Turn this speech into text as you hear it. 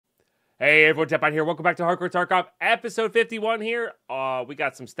Hey everyone, Deadpine here. Welcome back to Hardcore Tarkov, episode 51 here. We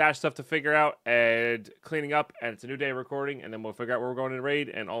got some stash stuff to figure out and cleaning up, and it's a new day of recording, and then we'll figure out where we're going to raid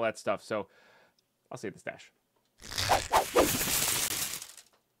and all that stuff. So, I'll save the stash.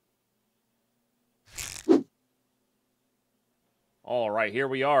 All right, here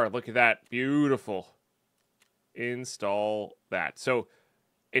we are. Look at that. Beautiful. Install that. So,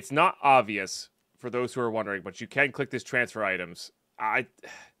 it's not obvious for those who are wondering, but you can click this transfer items.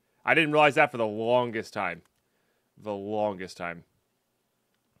 I didn't realize that for the longest time.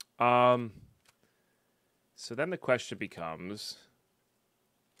 So then the question becomes,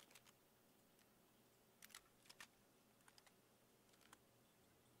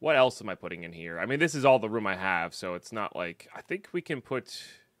 what else am I putting in here? I mean, this is all the room I have, so it's not like, I think we can put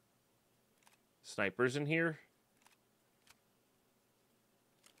snipers in here.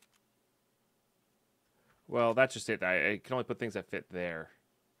 Well, that's just it. I can only put things that fit there.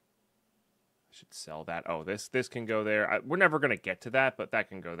 I should sell that. Oh, this can go there. We're never going to get to that, but that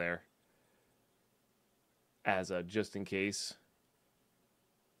can go there. As a just in case.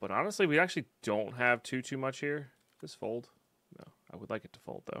 But honestly, we actually don't have too much here. Does this fold? No, I would like it to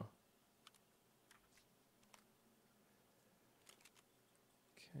fold, though.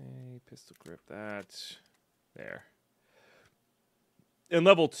 Okay, pistol grip that. There. And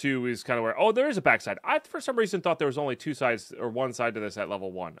level 2 is kind of where... Oh, there is a backside. I, for some reason, thought there was only two sides, or one side to this at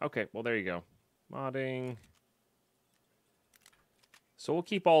level 1. Okay, well, there you go. Modding. So we'll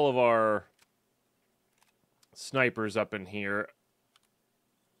keep all of our snipers up in here.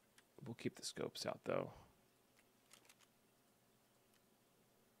 We'll keep the scopes out, though.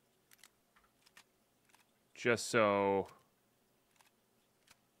 Just so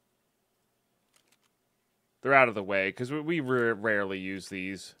they're out of the way, because we rarely use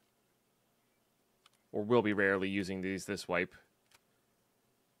these. Or will be rarely using these this wipe.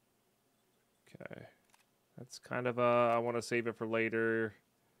 Okay. That's kind of I want to save it for later.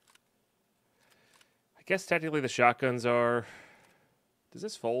 I guess technically the shotguns are... Does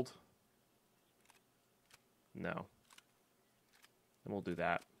this fold? No. Then we'll do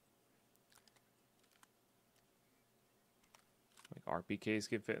that. Like RPKs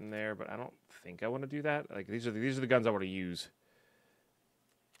can fit in there, but I don't think I want to do that. Like these are the guns I want to use.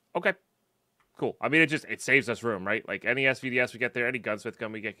 Okay. Cool. I mean, it saves us room, right? Like any SVDS we get there, any gunsmith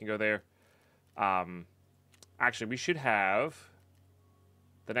gun we get can go there. Actually, we should have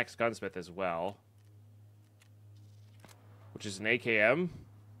the next gunsmith as well, which is an AKM,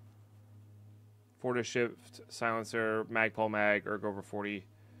 forward shift, silencer, magpul mag, erg over 40.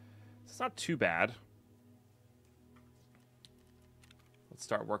 It's not too bad. Let's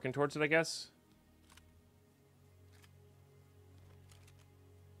start working towards it, I guess.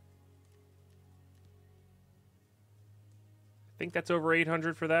 I think that's over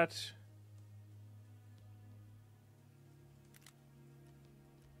 800 for that.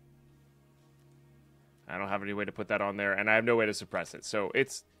 I don't have any way to put that on there, and I have no way to suppress it. So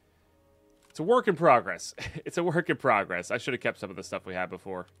it's a work in progress. It's a work in progress. I should have kept some of the stuff we had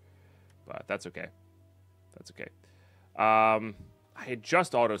before, but that's okay. That's okay. I had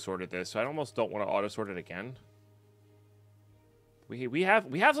just auto-sorted this, so I almost don't want to auto-sort it again. We have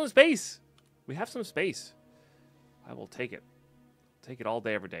some space. We have some space. I will take it. Take it all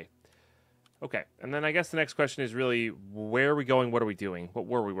day, every day. Okay, and then I guess the next question is really, where are we going? What are we doing? What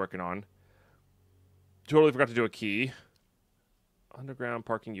were we working on? Totally forgot to do a key. Underground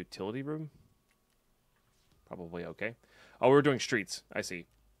parking utility room? Probably okay. Oh, we were doing streets. I see.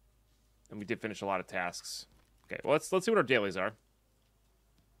 And we did finish a lot of tasks. Okay, well, let's see what our dailies are.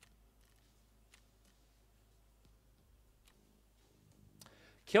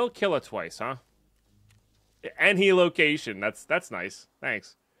 Kill Killa twice, huh? Any location. That's nice.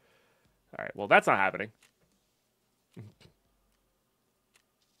 Thanks. All right, well, that's not happening.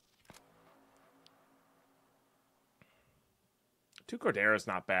 Two Cordera's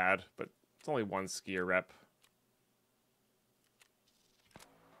not bad, but it's only one skier rep.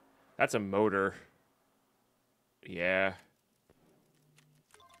 That's a motor. Yeah.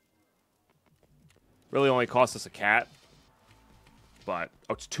 Really only cost us a cat. But,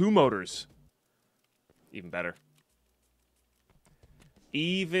 oh, it's 2 motors. Even better.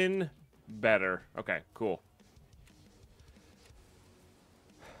 Even better. Okay, cool.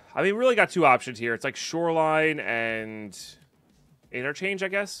 I mean, we really got 2 options here. It's like shoreline and... interchange, I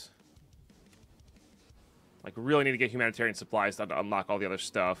guess. Like, we really need to get humanitarian supplies to unlock all the other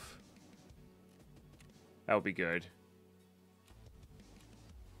stuff. That would be good.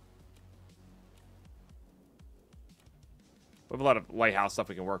 We have a lot of lighthouse stuff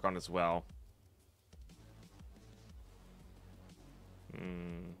we can work on as well.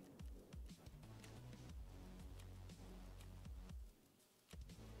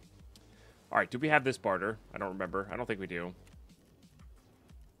 All right, do we have this barter? I don't remember. I don't think we do.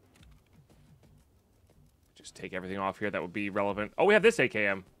 Just take everything off here that would be relevant. Oh, we have this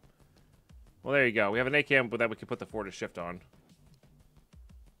AKM. Well, there you go. We have an AKM, but then we can put the Fortis shift on.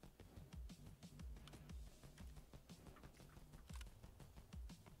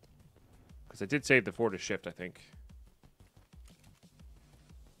 Because I did save the Fortis shift, I think.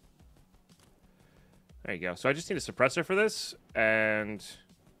 There you go. So I just need a suppressor for this, and...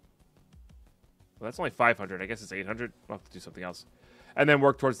 Well, that's only 500. I guess it's 800. I'll have to do something else. And then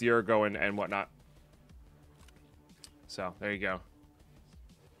work towards the ergo and whatnot. So, there you go.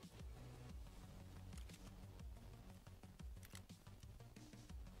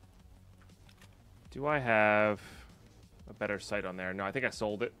 Do I have a better sight on there? No, I think I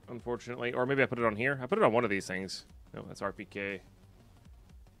sold it, unfortunately. Or maybe I put it on here. I put it on one of these things. No, that's RPK.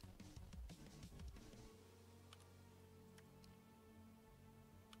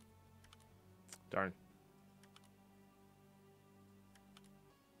 Darn.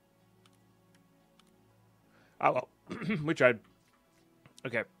 Oh, well. We tried.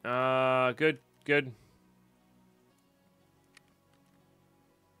 Okay. Good. Good.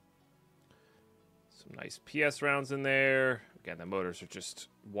 Some nice PS rounds in there. Again, the motors are just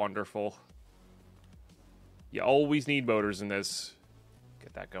wonderful. You always need motors in this.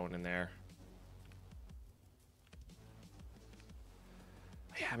 Get that going in there.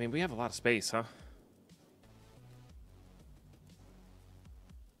 Yeah, I mean, we have a lot of space, huh?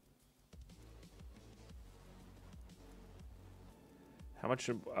 How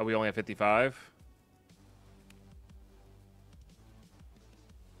much? We only have 55.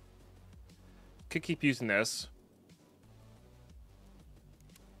 Could keep using this.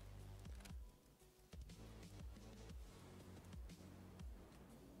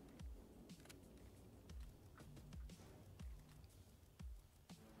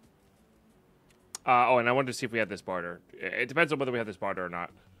 Oh, and I wanted to see if we had this barter. It depends on whether we have this barter or not.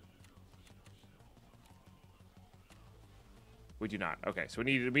 We do not. Okay, so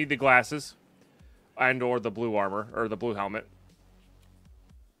we need the glasses and or the blue armor or the blue helmet.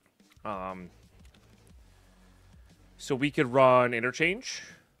 So we could run interchange.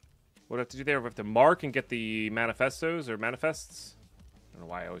 What do we have to do there? We have to mark and get the manifestos or manifests. I don't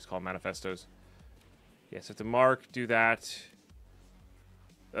know why I always call them manifestos. Yes, have to mark, do that.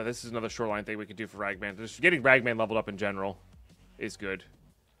 This is another shoreline thing we can do for Ragman. Just getting Ragman leveled up in general is good.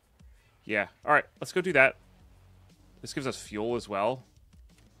 Yeah. All right, let's go do that. This gives us fuel as well,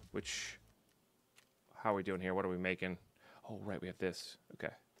 which, how are we doing here? What are we making? Oh, right, we have this.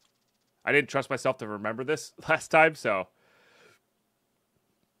 Okay. I didn't trust myself to remember this last time, so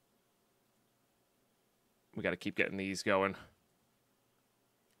we got to keep getting these going.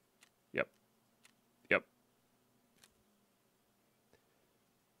 Yep. Yep.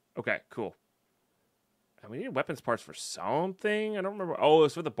 Okay, cool. And we need weapons parts for something. I don't remember. Oh,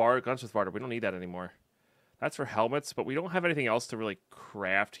 it's for the gunsmith barter. We don't need that anymore. That's for helmets, but we don't have anything else to really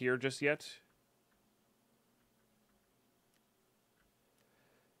craft here just yet.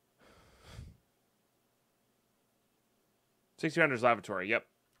 $1,600 lavatory. Yep.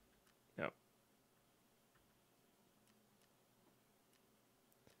 Yep.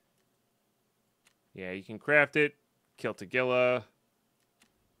 Yeah, you can craft it. Kiltagilla.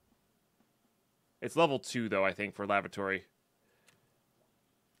 It's level 2, though, I think, for lavatory.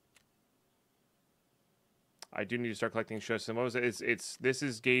 I do need to start collecting Shosimos. This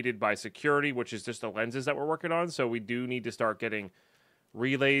is gated by security, which is just the lenses that we're working on. So we do need to start getting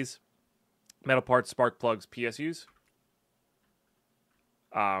relays, metal parts, spark plugs, PSUs.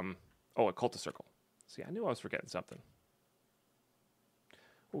 Oh, a cultist circle. See, I knew I was forgetting something.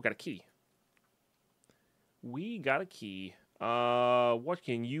 Oh, we got a key. We got a key. What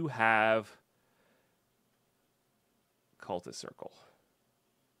can you have? Cultist circle.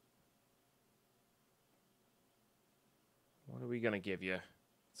 What are we going to give you?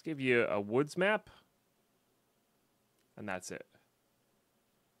 Let's give you a woods map. And that's it.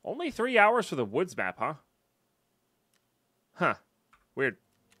 Only 3 hours for the woods map, huh? Huh. Weird.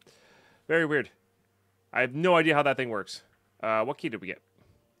 Very weird. I have no idea how that thing works. What key did we get?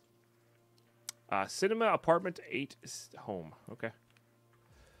 Cinema apartment 8 home. Okay.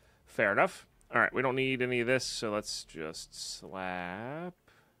 Fair enough. All right, we don't need any of this, so let's just slap.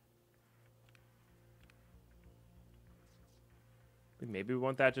 Maybe we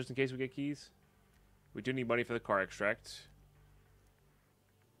want that just in case we get keys. We do need money for the car extract.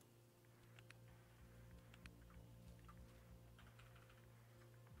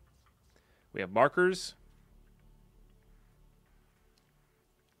 We have markers.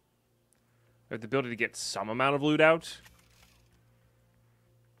 We have the ability to get some amount of loot out.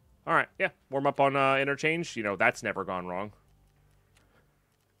 All right, yeah. Warm up on interchange. You know, that's never gone wrong.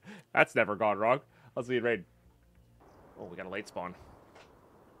 That's never gone wrong. I'll see you in raid. Oh, we got a late spawn.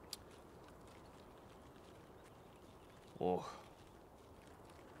 Oh.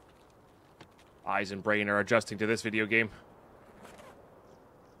 Eyes and brain are adjusting to this video game.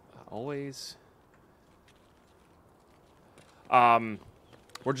 Always.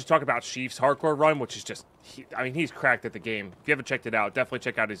 We're just talking about Sheaf's hardcore run, which is just, I mean, he's cracked at the game. If you haven't checked it out, definitely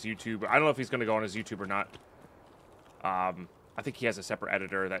check out his YouTube. I don't know if he's going to go on his YouTube or not. I think he has a separate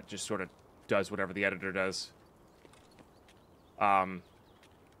editor that just sort of does whatever the editor does. But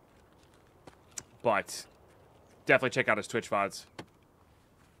definitely check out his Twitch VODs.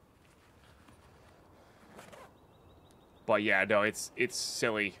 But yeah, no, it's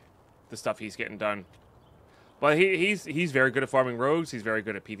silly, the stuff he's getting done. But he's very good at farming rogues. He's very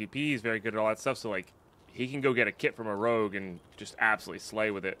good at PvP. He's very good at all that stuff. So like, he can go get a kit from a rogue and just absolutely slay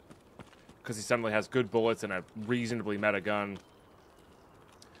with it, because he suddenly has good bullets and a reasonably meta gun.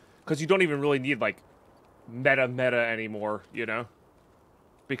 Because you don't even really need like meta anymore, you know,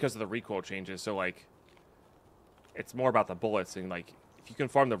 because of the recoil changes. So like, it's more about the bullets, and like, if you can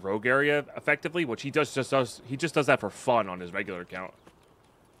farm the rogue area effectively, which he just does that for fun on his regular account.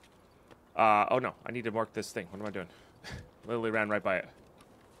 Oh no, I need to mark this thing. What am I doing? Literally ran right by it.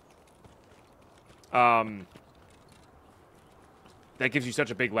 That gives you such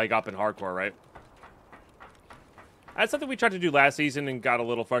a big leg up in hardcore, right? That's something we tried to do last season and got a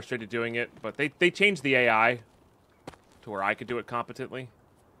little frustrated doing it, but they changed the AI to where I could do it competently.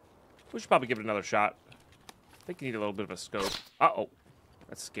 We should probably give it another shot. I think you need a little bit of a scope. Uh-oh.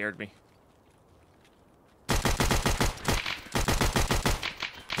 That scared me.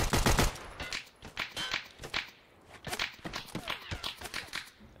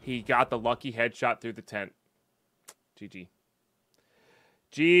 He got the lucky headshot through the tent. GG.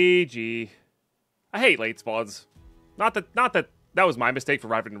 GG. I hate late spawns. Not that was my mistake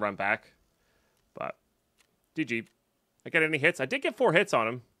for having to run back. But GG. I get any hits? I did get 4 hits on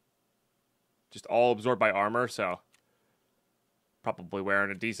him. Just all absorbed by armor, so probably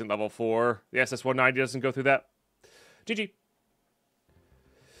wearing a decent level 4. The SS-190 doesn't go through that. GG.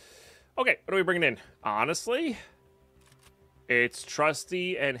 Okay, what are we bringing in? Honestly, it's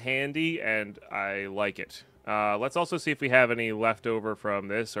trusty and handy, and I like it. Let's also see if we have any left over from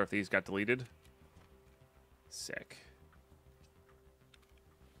this, or if these got deleted. Sick.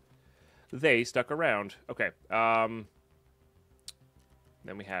 They stuck around. Okay.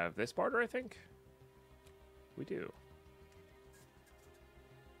 Then we have this barter, I think. We do.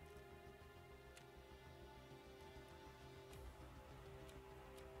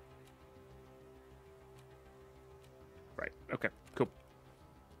 Right. Okay. Cool.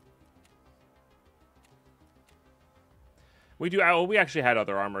 We do. Oh, we actually had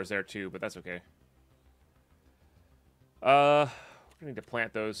other armors there too, but that's okay. We're gonna need to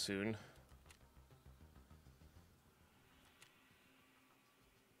plant those soon.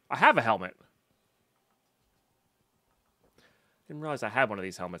 I have a helmet. Didn't realize I had one of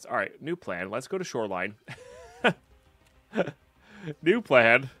these helmets. All right, new plan. Let's go to Shoreline. New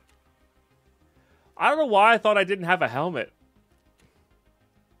plan. I don't know why I thought I didn't have a helmet.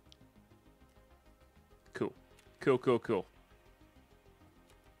 Cool. Cool.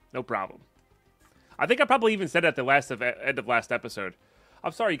 No problem. I think I probably even said it at the end of last episode.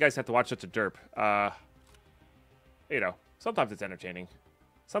 I'm sorry you guys have to watch such a derp. You know, sometimes it's entertaining.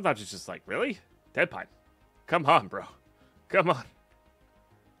 Sometimes it's just like, really? Deadpine. Come on, bro. Come on.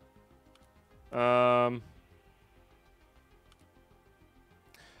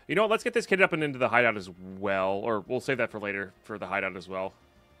 You know what? Let's get this kid up and into the hideout as well. Or we'll save that for later for the hideout as well.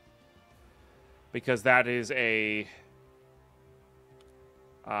 Because that is a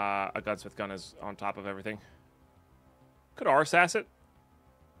gunsmith gun is on top of everything. Could R-sass it?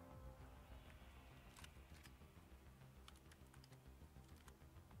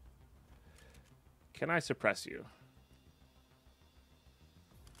 Can I suppress you?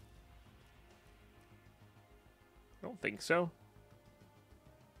 I don't think so.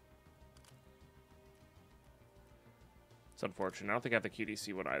 It's unfortunate. I don't think I have the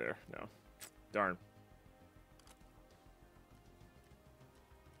QDC one either. No. Darn.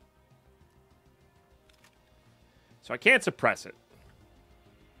 So I can't suppress it,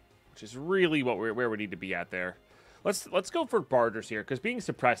 which is really what where we need to be at there. Let's go for barters here, because being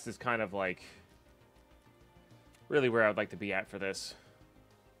suppressed is kind of like really where I'd like to be at for this.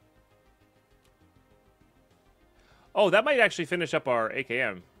 Oh, that might actually finish up our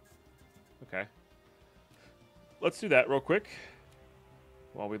AKM. Okay. Let's do that real quick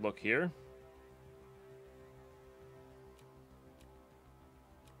while we look here.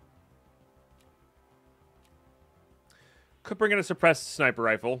 Could bring in a suppressed sniper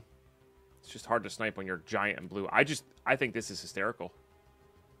rifle. It's just hard to snipe when you're giant and blue. I think this is hysterical.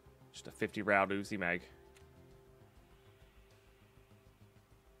 Just a 50 round Uzi mag.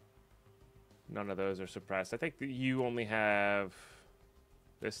 None of those are suppressed. I think that you only have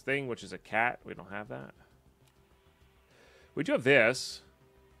this thing, which is a cat. We don't have that. We do have this.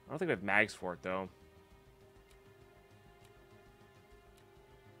 I don't think we have mags for it, though.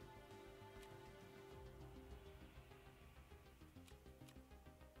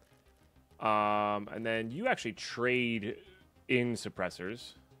 And then you actually trade in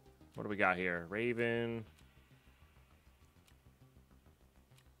suppressors. What do we got here? Raven.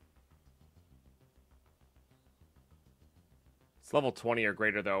 It's level 20 or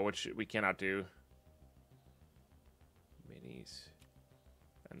greater, though, which we cannot do. Minis.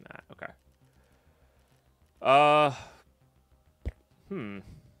 And that. Okay. I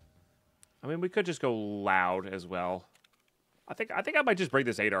mean, we could just go loud as well. I think I might just bring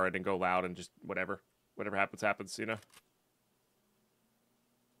this 8R in and go loud and just whatever happens, happens, you know?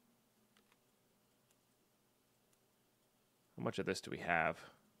 How much of this do we have?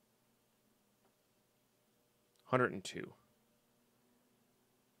 102.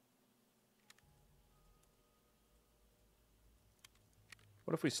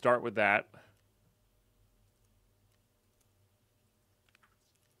 What if we start with that?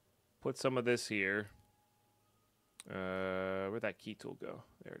 Put some of this here. Where'd that key tool go?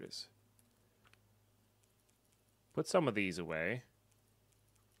 There it is. Put some of these away.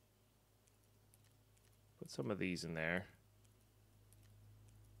 Put some of these in there.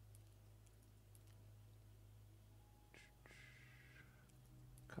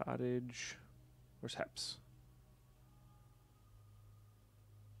 Cottage. Where's Heps?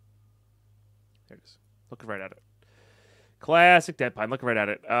 There it is. Looking right at it. Classic Deadpine. Looking right at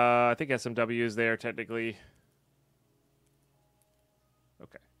it. I think SMW is there technically.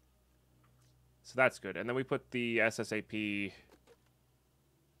 Okay. So that's good. And then we put the SSAP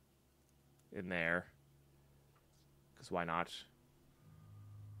in there. Because why not?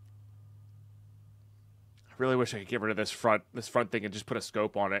 I really wish I could get rid of this front thing and just put a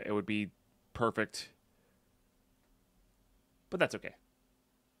scope on it. It would be perfect. But that's okay.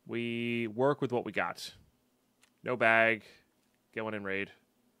 We work with what we got. No bag. Get one in raid.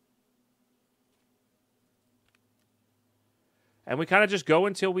 And we kind of just go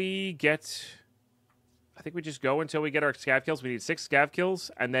until we get... I think we just go until we get our scav kills. We need 6 scav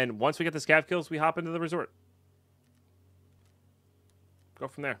kills. And then once we get the scav kills, we hop into the resort. Go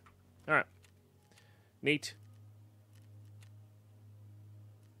from there. All right. Neat.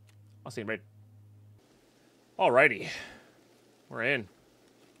 I'll see you in raid. Alrighty. We're in.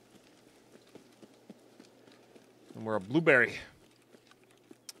 And we're a blueberry.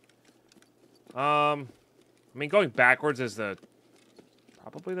 I mean, going backwards is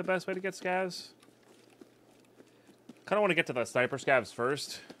probably the best way to get scavs. Kind of want to get to the sniper scavs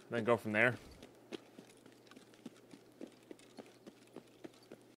first, then go from there.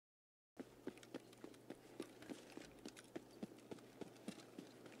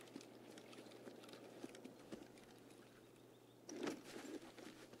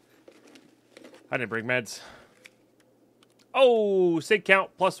 I didn't bring meds. Oh, sig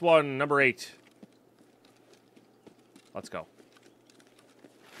count +1, number 8. Let's go.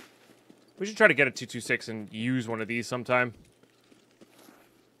 We should try to get a 226 and use one of these sometime.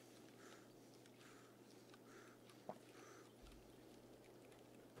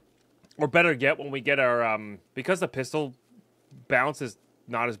 Or better yet, when we get our, because the pistol bounce is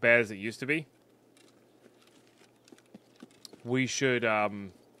not as bad as it used to be, we should, I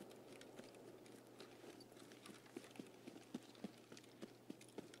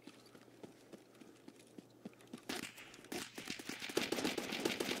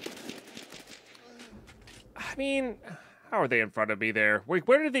mean, how are they in front of me there? Wait,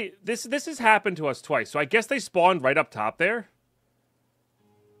 where did they... This has happened to us twice, so I guess they spawned right up top there?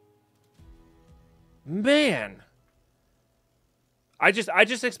 Man. I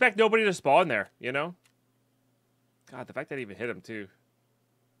just expect nobody to spawn there, you know? God, the fact that I even hit him, too.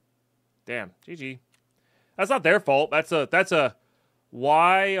 Damn, GG. That's not their fault. That's a...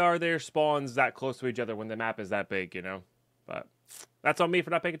 Why are their spawns that close to each other when the map is that big, you know? But that's on me for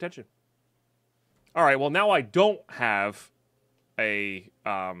not paying attention. All right, well, now I don't have a...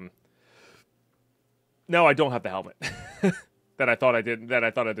 No, I don't have the helmet. that I thought I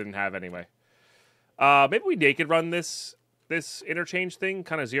didn't have anyway. Maybe we naked run this interchange thing,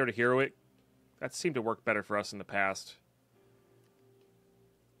 kind of 0 to hero it. That seemed to work better for us in the past.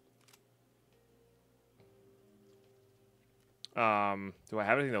 Do I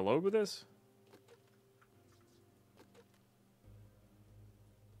have anything to load with this?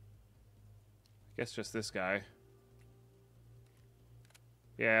 Guess just this guy.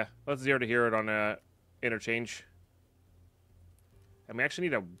 Yeah, let's 0 to hero it on interchange. And we actually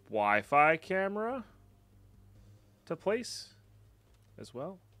need a Wi-Fi camera to place as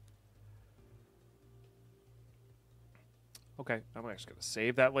well. Okay, I'm actually gonna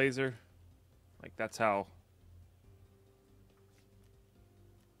save that laser. Like, that's how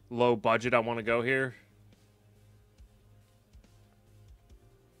low budget I want to go here.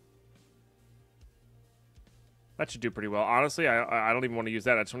 That should do pretty well. Honestly, I don't even want to use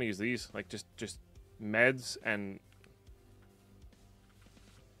that. I just want to use these. Like, just meds, and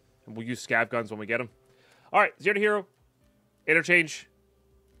we'll use scav guns when we get them. All right, 0 to hero. Interchange.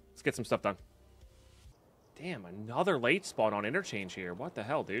 Let's get some stuff done. Damn, another late spawn on interchange here. What the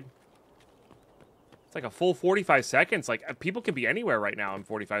hell, dude? It's like a full 45 seconds. Like, people can be anywhere right now in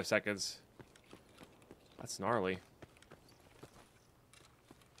 45 seconds. That's gnarly.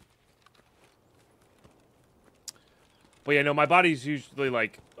 But yeah, no, my body's usually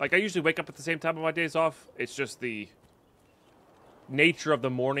like I usually wake up at the same time on my days off. It's just the nature of the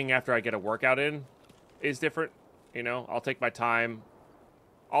morning after I get a workout in is different. You know, I'll take my time.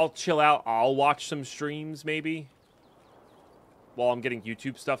 I'll chill out. I'll watch some streams maybe while I'm getting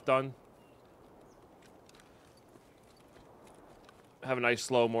YouTube stuff done. Have a nice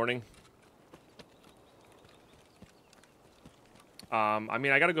slow morning. I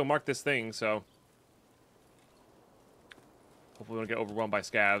mean, I gotta go mark this thing, so hopefully we don't get overwhelmed by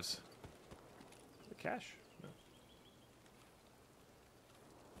scavs. Is it cash? No.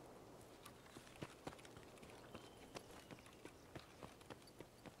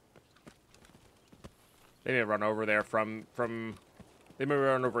 They may run over there from they may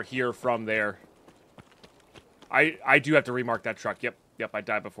run over here from there. I do have to remark that truck. Yep, I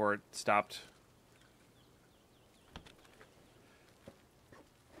died before it stopped.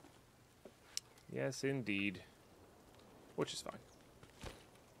 Yes, indeed. Which is fine.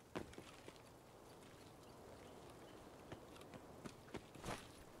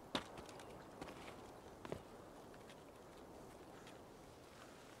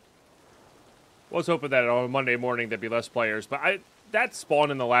 Was hoping that on a Monday morning there'd be less players, but that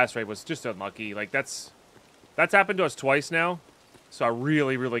spawn in the last raid was just unlucky. Like, that's happened to us twice now, so I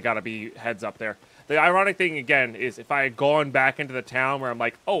really got to be heads up there. The ironic thing, again, is if I had gone back into the town where I'm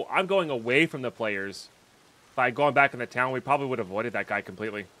like, oh, I'm going away from the players. If I had gone back in the town, we probably would have avoided that guy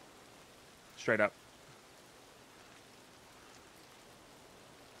completely. Straight up.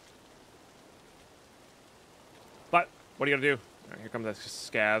 But, what are you going to do? All right, here come the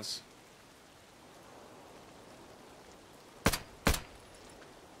scavs.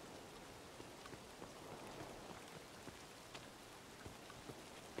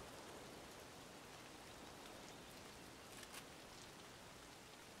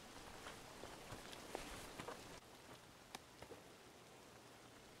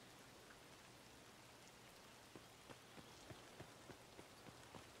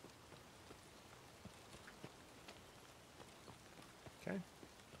 Okay.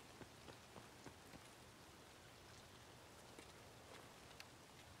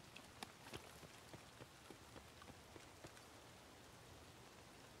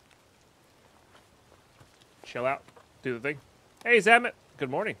 Chill out. Do the thing. Hey, Zamet.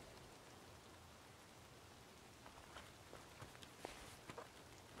 Good morning.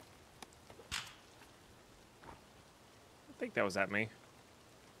 I think that was at me.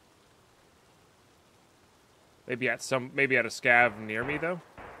 Maybe at a scav near me though.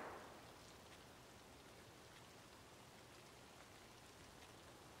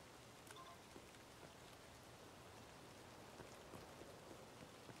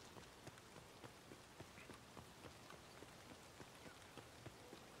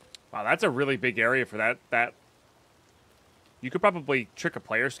 Wow, that's a really big area for that. You could probably trick a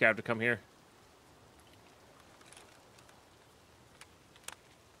player scav to come here.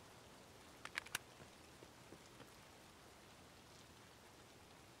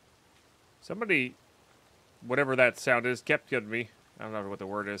 Somebody, whatever that sound is, kept getting me. I don't know what the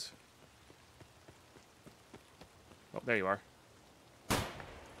word is. Oh, there you are.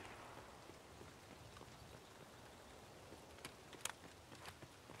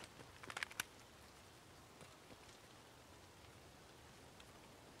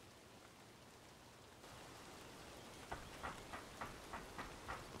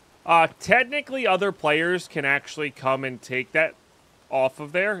 Technically, other players can actually come and take that off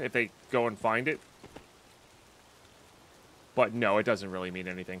of there if they go and find it. But no, it doesn't really mean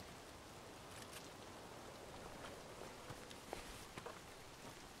anything.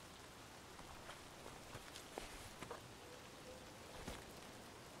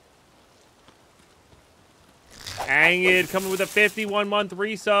 Banged coming with a 51-month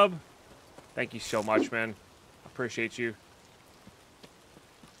resub. Thank you so much, man. Appreciate you.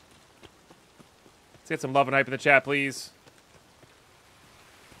 Let's get some love and hype in the chat, please.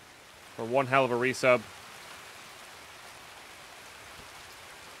 For one hell of a resub.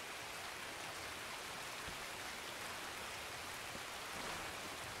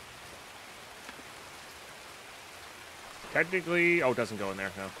 Technically... Oh, it doesn't go in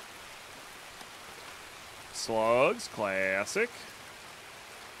there, no. Slugs, classic.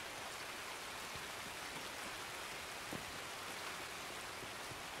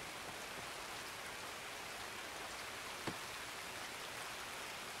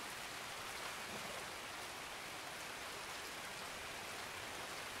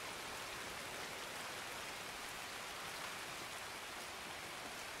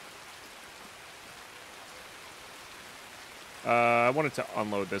 I wanted to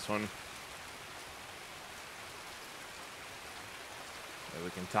unload this one. Maybe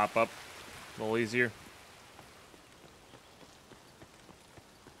we can top up a little easier.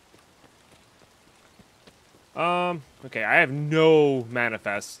 Okay, I have no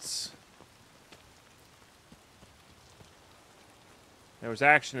manifests. There was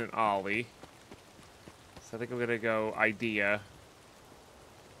action in Ollie. So I think I'm gonna go idea.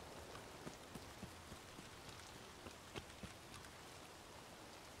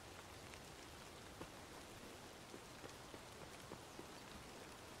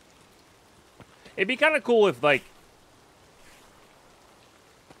 It'd be kind of cool if, like,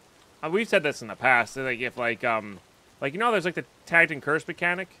 we've said this in the past. Like, if, like, you know, there's like the tagged and cursed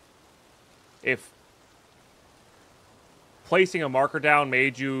mechanic. If placing a marker down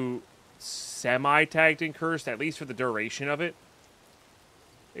made you semi-tagged and cursed, at least for the duration of it,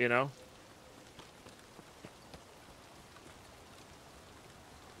 you know,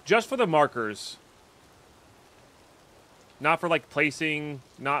 just for the markers, not for like placing,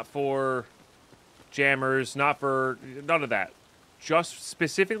 not for jammers, not for none of that. Just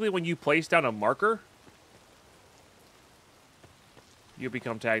specifically when you place down a marker, you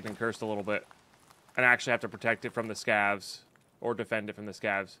become tagged and cursed a little bit. And actually have to protect it from the scavs. Or defend it from the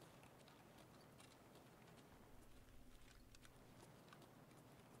scavs.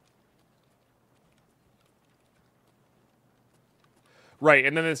 Right,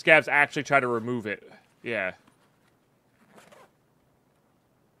 and then the scavs actually try to remove it. Yeah.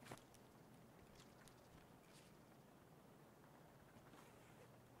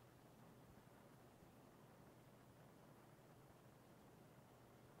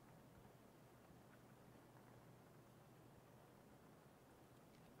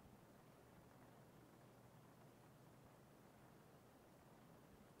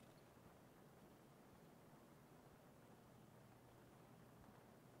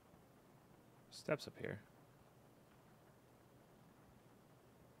 Steps up here.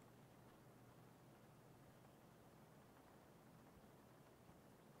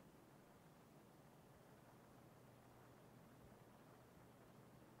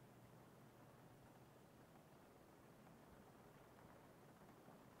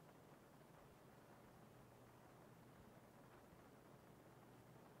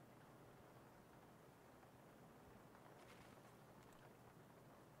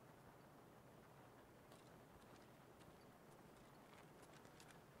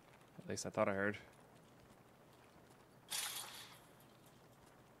 At least I thought I heard.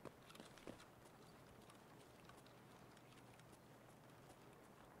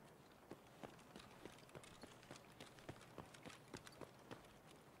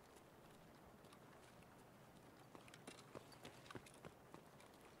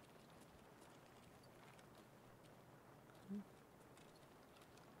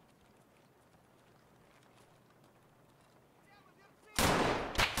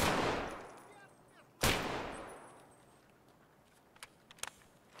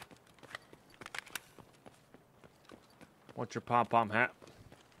 What's your pom-pom hat?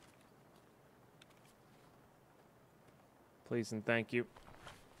 Please and thank you.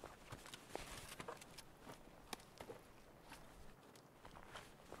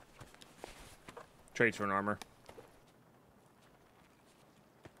 Trades for an armor.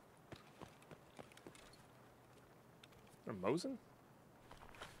 A Mosin?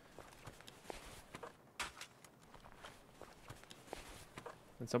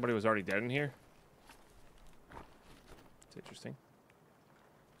 And somebody was already dead in here? It's interesting.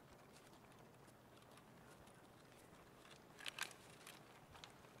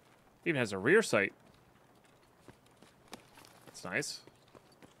 Even has a rear sight. That's nice.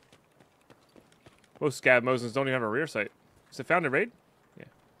 Most scav Mosins don't even have a rear sight. Is it found in raid? Yeah.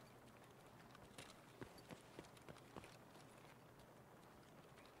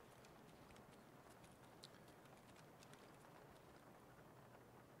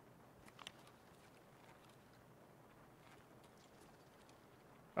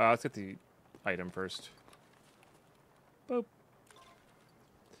 Let's get the item first. Boop.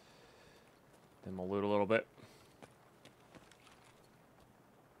 Then we'll loot a little bit.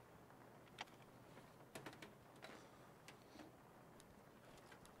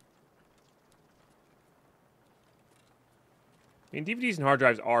 I mean, DVDs and hard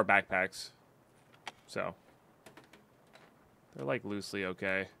drives are backpacks. So. They're like loosely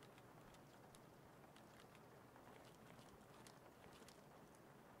okay.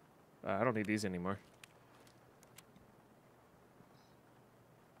 I don't need these anymore.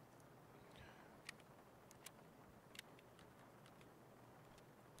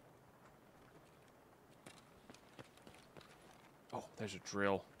 Oh, there's a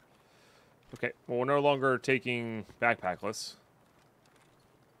drill. Okay, well, we're no longer taking backpackless.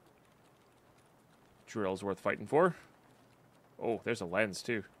 Drill's worth fighting for. Oh, there's a lens,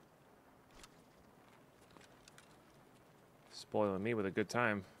 too. Spoiling me with a good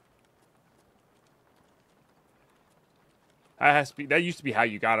time. That has to be. That used to be how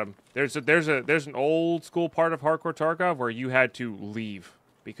you got them. There's an old school part of Hardcore Tarkov where you had to leave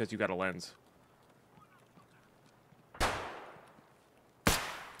because you got a lens.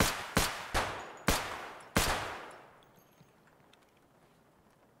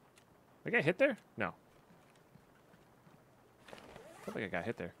 I got hit there? No. I don't think I got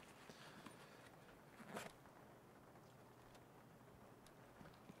hit there.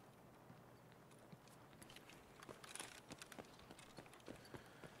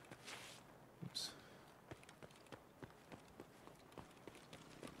 Oops.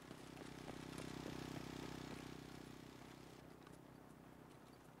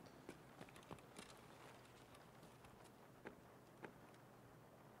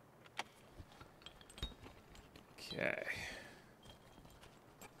 Okay.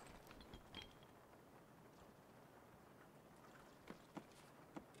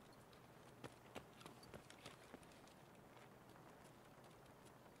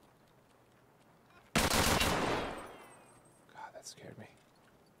 That scared me.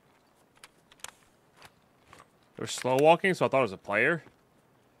 They were slow walking, so I thought it was a player.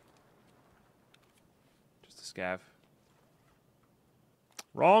 Just a scav.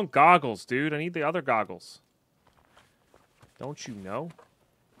 Wrong goggles, dude. I need the other goggles. Don't you know?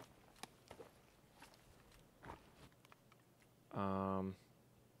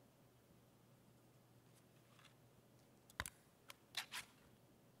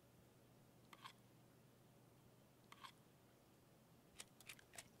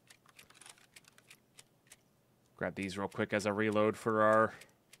 Grab these real quick as a reload for our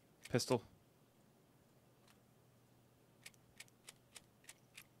pistol.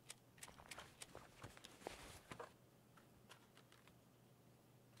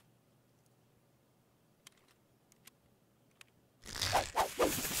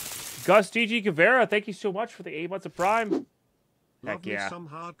 Gus GG Guevara, thank you so much for the 8 months of Prime. Heck yeah. Some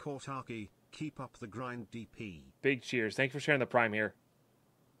hardcore Tarky. Keep up the grind, DP. Big cheers. Thank you for sharing the Prime here.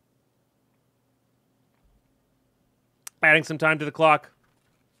 Adding some time to the clock.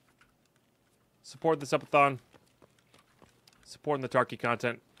 Support this upathon. Supporting the Tarky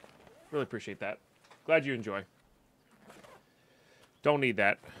content. Really appreciate that. Glad you enjoy. Don't need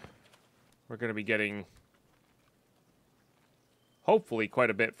that. We're going to be getting, hopefully, quite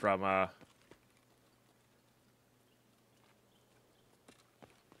a bit from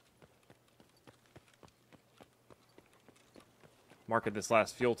market this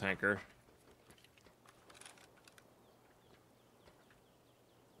last fuel tanker.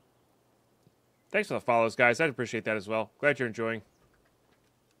 Thanks for the follows, guys. I'd appreciate that as well. Glad you're enjoying.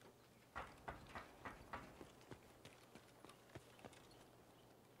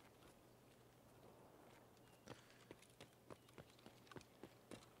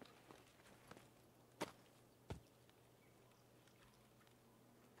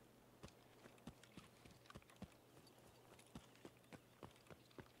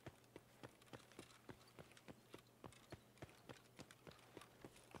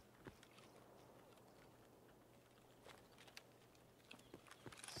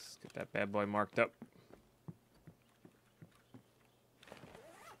 That bad boy marked up. I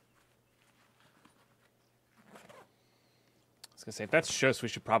was gonna say, if that's shush, we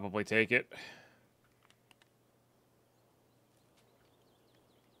should probably take it.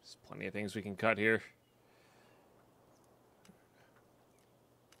 There's plenty of things we can cut here.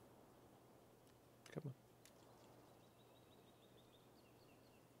 Come on.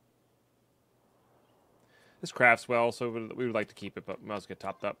 This crafts well, so we would like to keep it, but we must get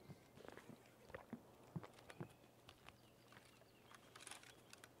topped up.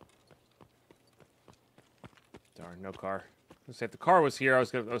 Darn, no car. Say if the car was here, I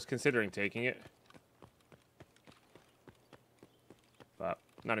was considering taking it. But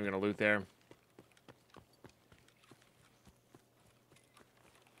not even gonna loot there.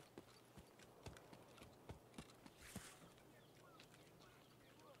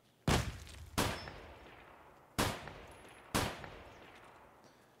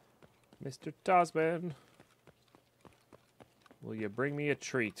 Mr. Tasman, will you bring me a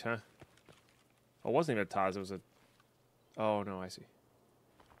treat, huh? Oh, it wasn't even a Taz, it was a... Oh, no, I see.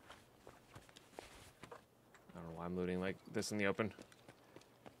 I don't know why I'm looting like this in the open.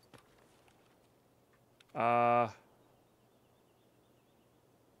 Because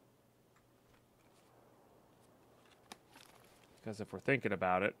if we're thinking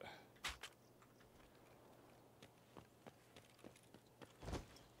about it...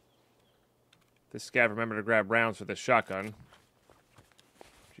 This scav remembered to grab rounds for this shotgun.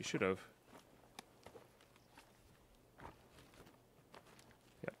 She should have.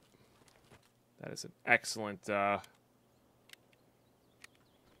 Yep. That is an excellent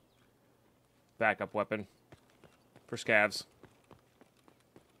backup weapon for scavs.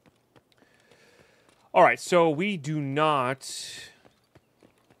 All right, so we do not...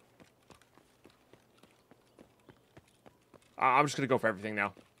 I'm just going to go for everything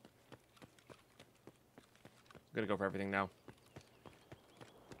now. I'm going to go for everything now.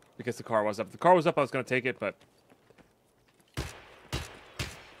 Because the car was up. If the car was up, I was going to take it, but...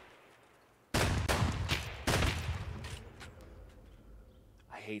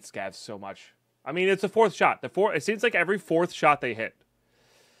 I hate scavs so much. I mean, it's the fourth shot. It seems like every fourth shot they hit.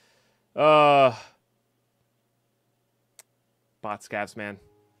 Bot scavs, man.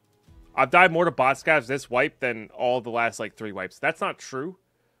 I've died more to bot scavs this wipe than all the last, like, 3 wipes. That's not true,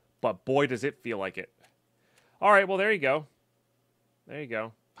 but boy, does it feel like it. All right, well, there you go. There you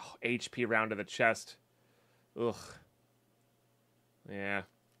go. Oh, HP round to the chest. Ugh. Yeah.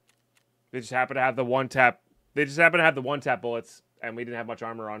 They just happen to have the one-tap. They just happen to have the one-tap bullets, and we didn't have much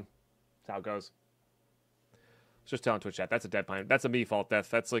armor on. That's how it goes. I was just telling Twitch chat. That's a Deadpine. That's a me fault death.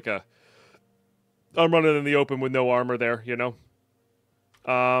 That's like a... I'm running in the open with no armor there, you know?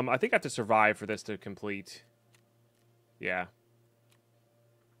 I think I have to survive for this to complete. Yeah.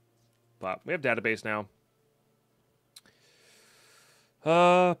 But we have database now.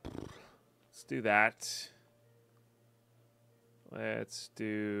 Let's do that. Let's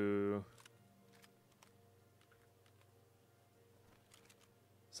do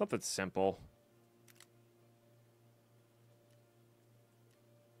something simple.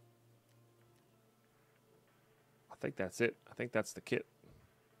 I think that's it. I think that's the kit.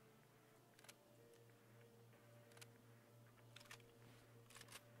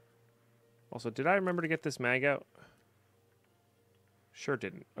 Also, did I remember to get this mag out? Sure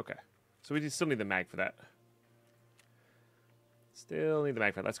didn't. Okay. So we still need the mag for that. Still need the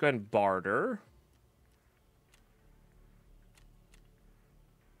mag for that. Let's go ahead and barter.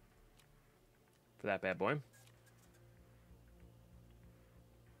 For that bad boy.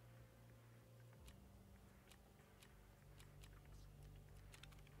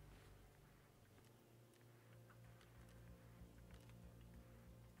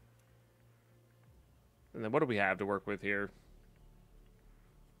 And then what do we have to work with here?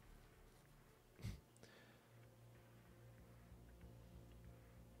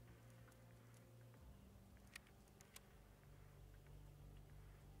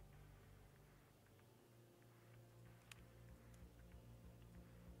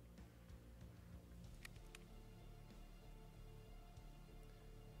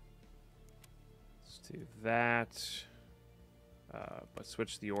 Let's do that. But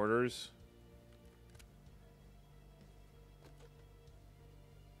switch the orders.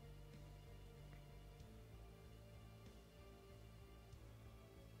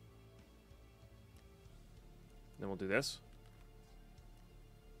 Then we'll do this.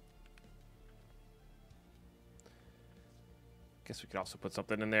 Guess we could also put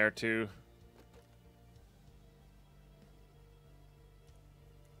something in there too.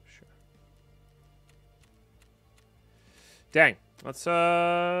 Sure. Dang. Let's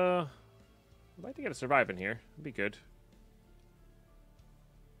I'd like to get a survive in here. It'd be good.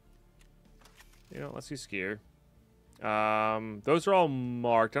 You know, let's use skier. Those are all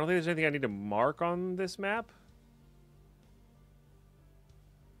marked. I don't think there's anything I need to mark on this map.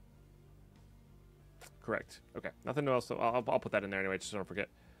 Correct. Okay. Nothing else. I'll put that in there anyway, just so I don't forget.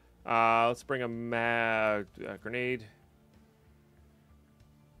 Let's bring a grenade.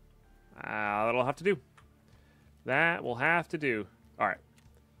 That'll have to do. That will have to do. All right.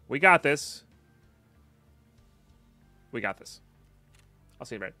 We got this. We got this. I'll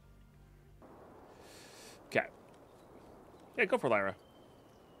see you right. Okay. Yeah, go for Lyra.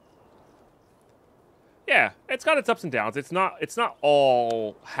 Yeah, it's got its ups and downs. It's not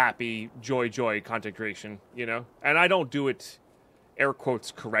all happy, joy content creation, you know? And I don't do it, air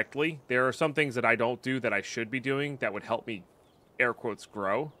quotes, correctly. There are some things that I don't do that I should be doing that would help me, air quotes,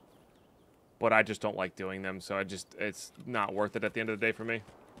 grow. But I just don't like doing them, so it's not worth it at the end of the day for me.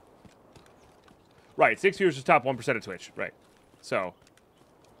 Right, 6 viewers is top 1% of Twitch, right. So.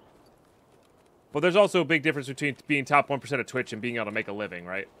 But there's also a big difference between being top 1% of Twitch and being able to make a living,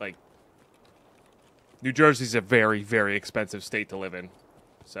 right? Like, New Jersey's a very, very expensive state to live in.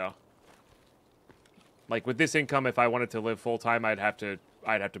 So. Like, with this income, if I wanted to live full-time, I'd have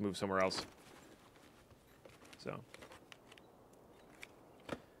to move somewhere else. So.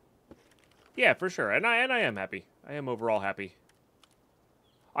 Yeah, for sure. And I am happy. I am overall happy.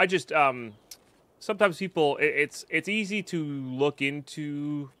 I just, sometimes people, it's easy to look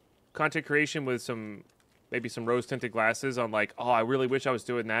into content creation with maybe some rose-tinted glasses on like, oh, I really wish I was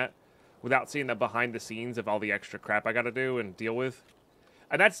doing that, without seeing the behind the scenes of all the extra crap I gotta do and deal with.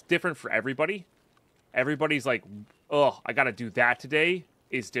 And that's different for everybody. Everybody's like, oh, I gotta do that today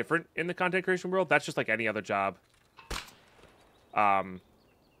is different in the content creation world. That's just like any other job.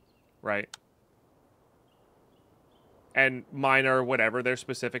 Right. And mine are whatever, they're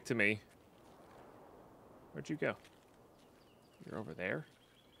specific to me. Where'd you go? You're over there?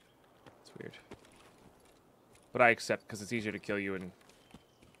 That's weird. But I accept, because it's easier to kill you and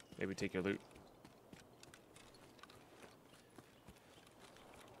maybe take your loot.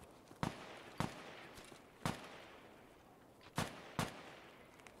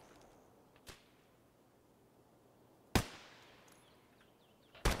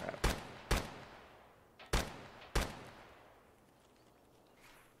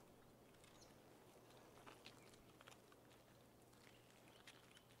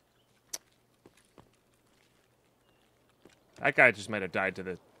 That guy just might have died to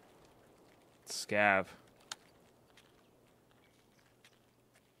the scav.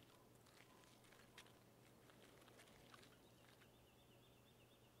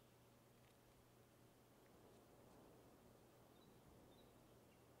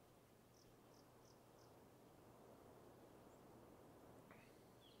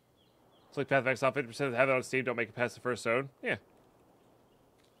 It's like Path of Exile, 50% have it on Steam, don't make it past the first zone. Yeah.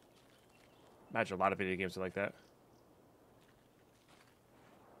 Imagine a lot of video games are like that.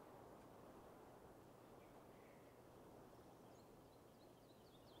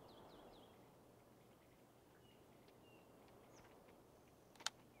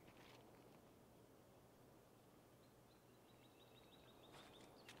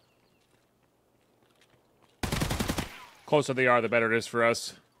 Closer they are, the better it is for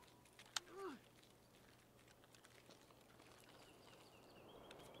us.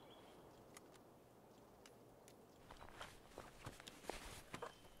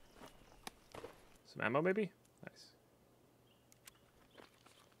 Some ammo, maybe? Nice.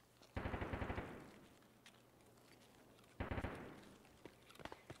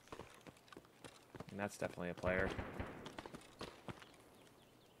 And that's definitely a player.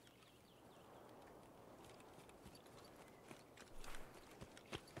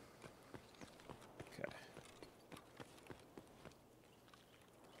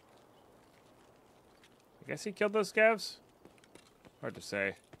 I guess he killed those scavs? Hard to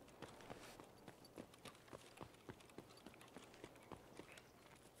say.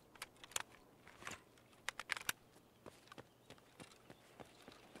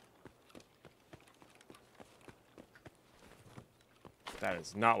 That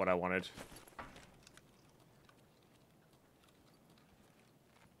is not what I wanted.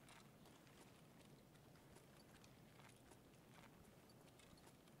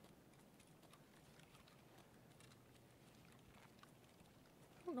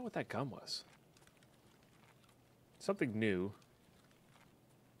 I don't know what that gun was. Something new.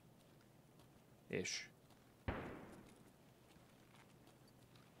 Ish.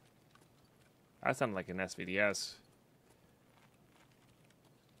 That sounded like an SVDS.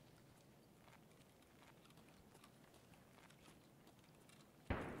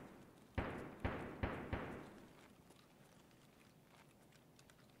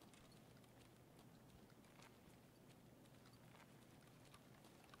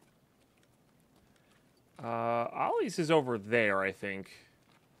 Ollie's is over there, I think.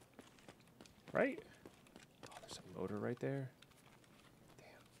 Right? Oh, there's a motor right there. Damn.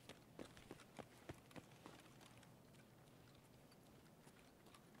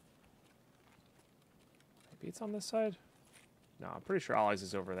 Maybe it's on this side? No, I'm pretty sure Ollie's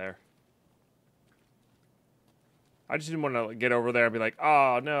is over there. I just didn't want to get over there and be like,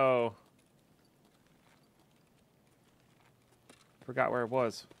 oh, no. Forgot where it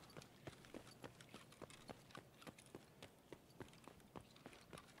was.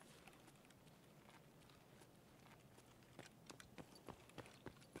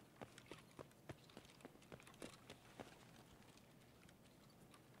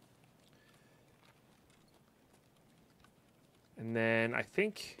 And then I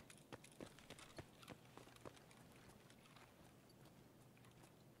think...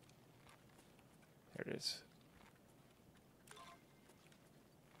 There it is.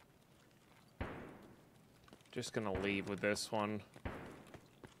 Just gonna leave with this one.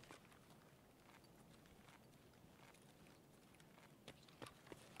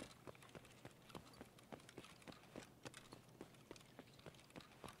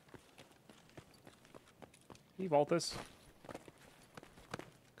 Can you vault this?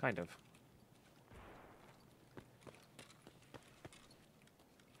 Kind of.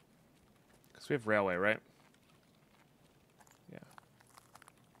 Because we have railway, right? Yeah.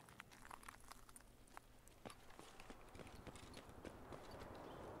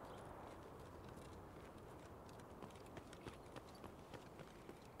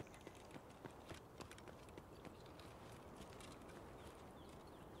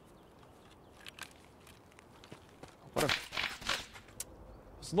 What a...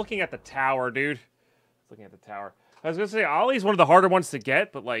 I was looking at the tower, dude. I was looking at the tower. I was gonna say, Ollie's one of the harder ones to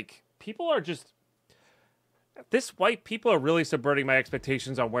get, but, like, people are just... This wipe, people are really subverting my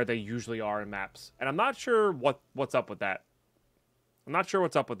expectations on where they usually are in maps. And I'm not sure what's up with that. I'm not sure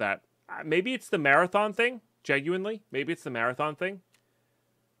what's up with that. Maybe it's the marathon thing, genuinely. Maybe it's the marathon thing.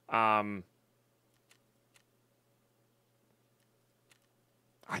 I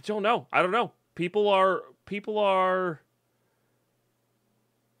don't know. I don't know. People are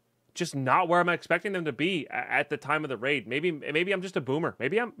just not where I'm expecting them to be at the time of the raid. Maybe I'm just a boomer.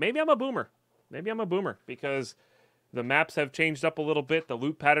 Maybe I'm a boomer. Maybe I'm a boomer because the maps have changed up a little bit. The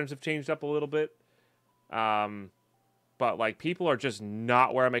loot patterns have changed up a little bit. But like people are just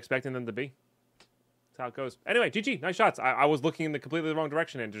not where I'm expecting them to be. That's how it goes. Anyway, GG, nice shots. I was looking in the completely wrong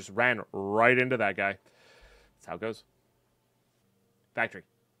direction and just ran right into that guy. That's how it goes. Factory.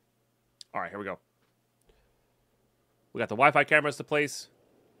 All right, here we go. We got the Wi-Fi cameras to place.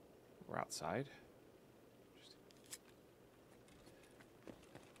 We're outside.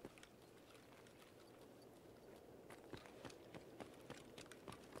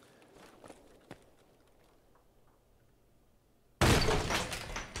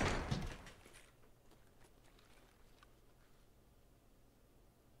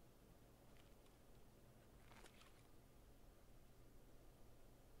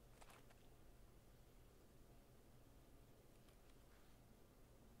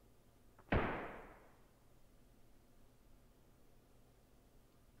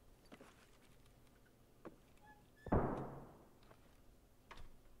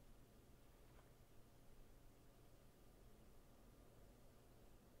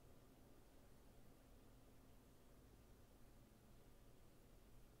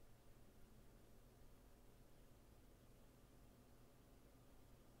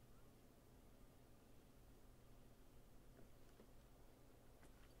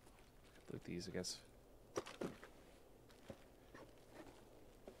 Loot these, I guess.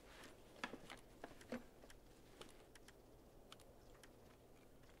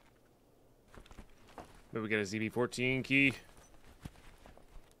 Maybe we get a ZB14 key.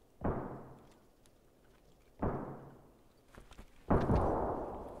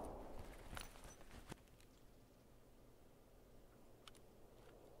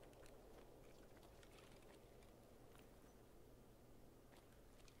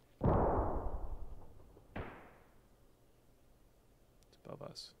 Above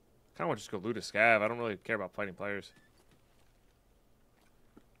us. Kind of want to just go loot a scav. I don't really care about fighting players.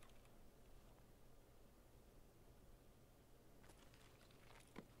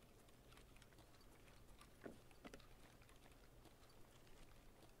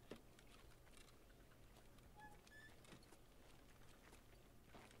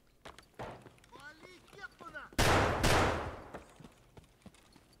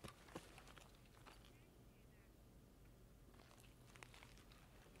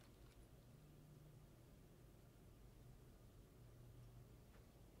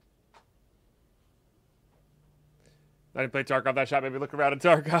 I didn't play Tarkov that shot. Maybe look around at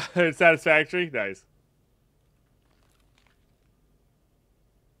Tarkov. It's satisfactory. Nice.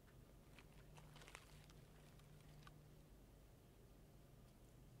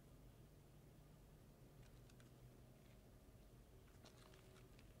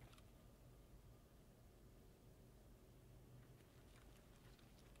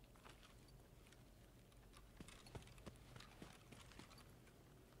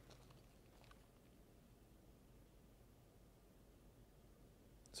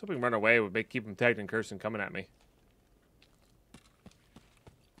 So we can run away would keep him tagged and cursed and coming at me.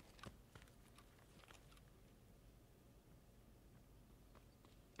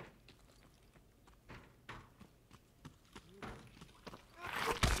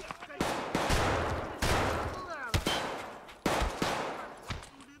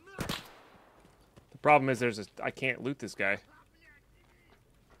 The problem is I can't loot this guy.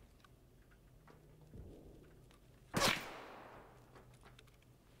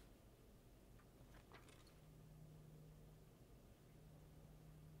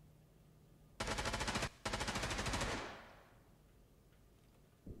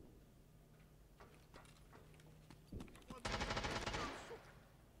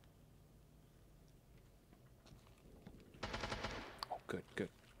 Good, good.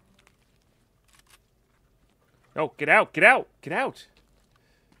 No, get out, get out, get out!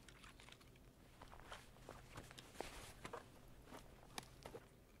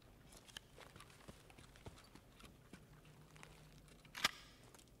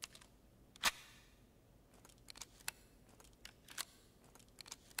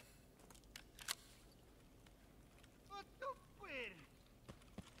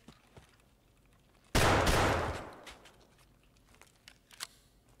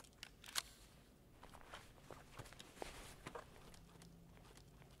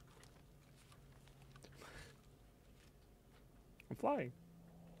 I'm flying.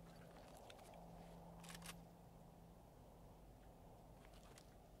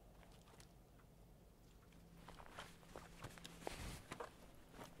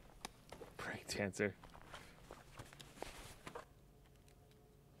 Break dancer.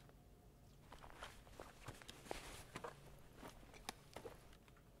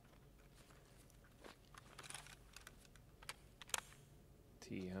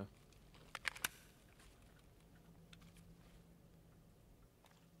 T, huh?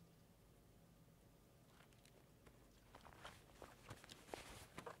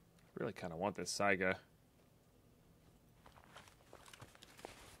 Really kind of want this Saiga.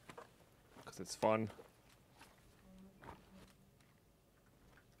 Because it's fun.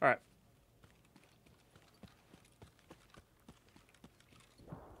 Alright.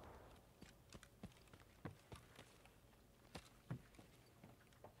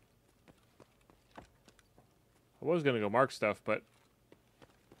 I was going to go mark stuff, but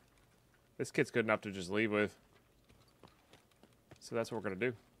this kit's good enough to just leave with. So that's what we're going to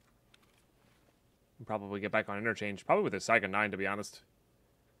do. And probably get back on interchange. Probably with a Saiga 9, to be honest.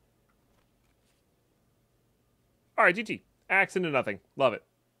 Alright, GG. Axe into nothing. Love it.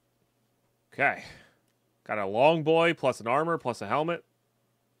 Okay. Got a long boy, plus an armor, plus a helmet.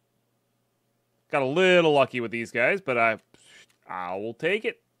 Got a little lucky with these guys, but I will take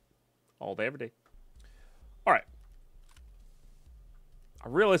it. All day, every day. Alright.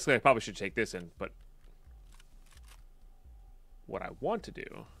 Realistically, I probably should take this in, but what I want to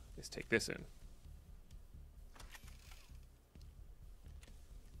do is take this in.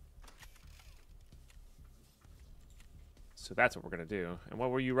 So that's what we're going to do. And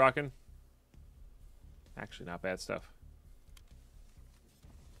what were you rocking? Actually, not bad stuff.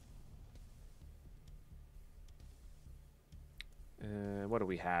 What do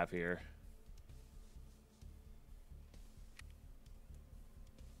we have here?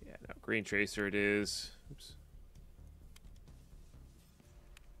 Yeah, no, green tracer it is. Oops.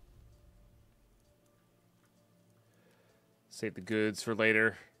 Save the goods for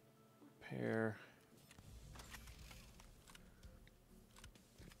later. Repair.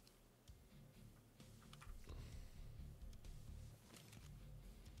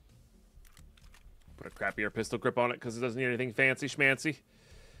 Put a crappier pistol grip on it because it doesn't need anything fancy schmancy.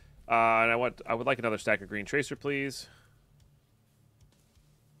 And I would like another stack of green tracer, please.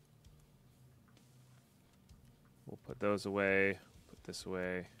 We'll put those away. Put this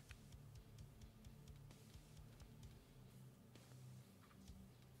away.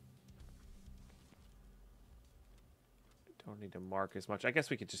 Don't need to mark as much. I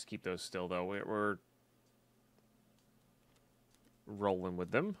guess we could just keep those still, though. We're rolling with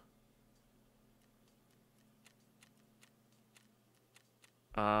them.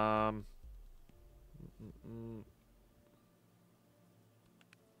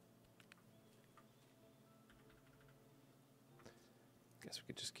 Guess we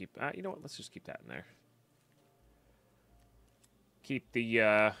could just keep... you know what? Let's just keep that in there. Keep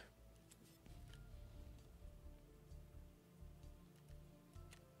the...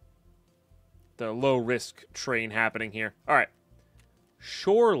 the low-risk train happening here. All right.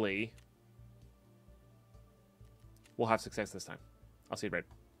 Surely we'll have success this time. I'll see you, Red.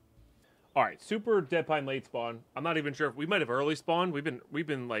 All right, super Deadpine late spawn. I'm not even sure if we might have early spawned. We've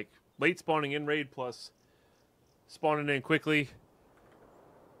been like late spawning in raid plus spawning in quickly.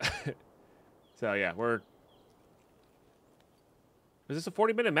 So yeah, we're. Is this a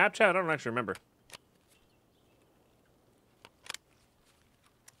 40-minute map chat? I don't actually remember.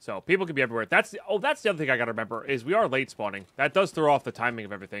 So people can be everywhere. That's the other thing I gotta remember is we are late spawning. That does throw off the timing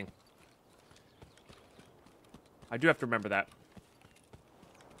of everything. I do have to remember that.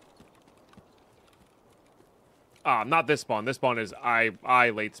 Not this spawn. This spawn is I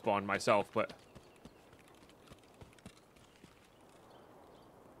late spawn myself, but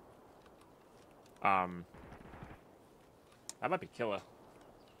that might be killer.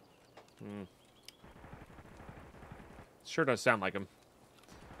 Sure does sound like him.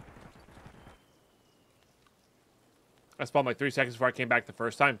 I spawned like 3 seconds before I came back the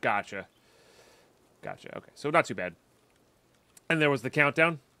first time. Gotcha. Gotcha. Okay, so not too bad. And there was the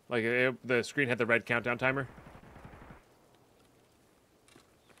countdown. Like, the screen had the red countdown timer.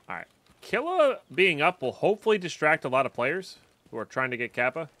 Alright. Killa being up will hopefully distract a lot of players who are trying to get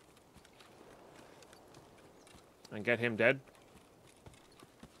Kappa. And get him dead.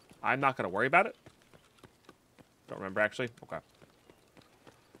 I'm not going to worry about it. Don't remember, actually. Okay.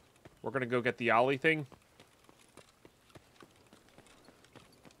 We're going to go get the Ollie thing.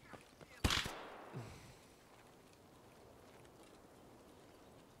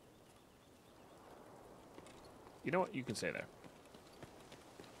 You know what? You can stay there.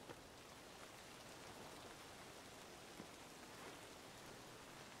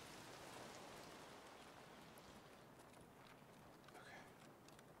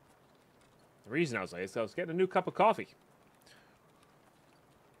 The reason I was late is I was getting a new cup of coffee.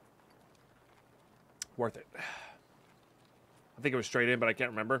 Worth it. I think it was straight in, but I can't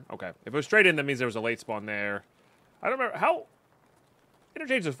remember. Okay. If it was straight in, that means there was a late spawn there. I don't remember. How?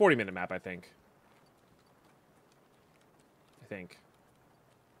 Interchange is a 40-minute map, I think.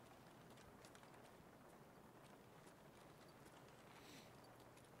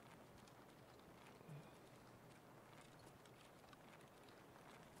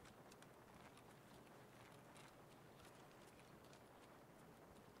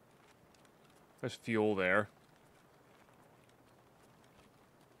 There's fuel there.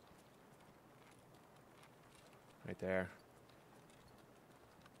 Right there.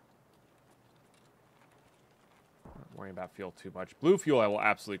 Not worrying about fuel too much. Blue fuel I will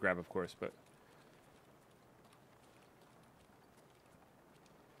absolutely grab, of course, but...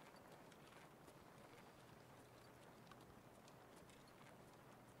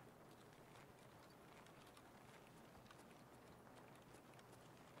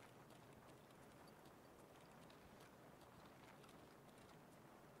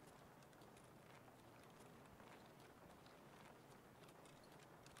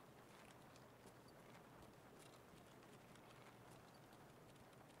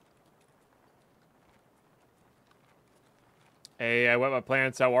 Hey, I wet my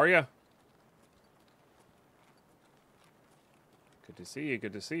plants. How are you? Good to see you.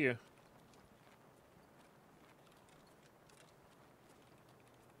 Good to see you.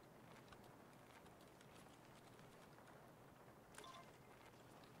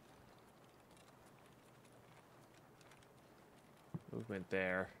 Movement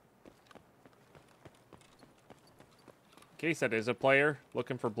there. In case that is a player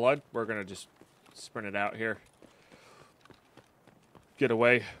looking for blood, we're going to just sprint it out here. Get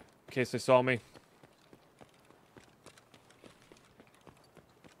away in case they saw me.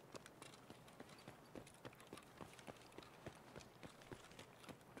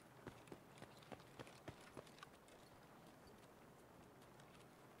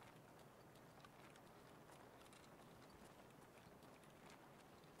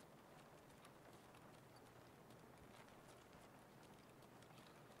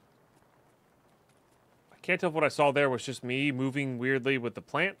 Can't tell if what I saw there was just me moving weirdly with the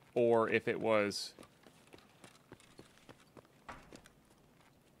plant, or if it was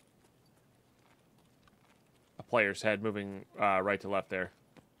a player's head moving right to left there.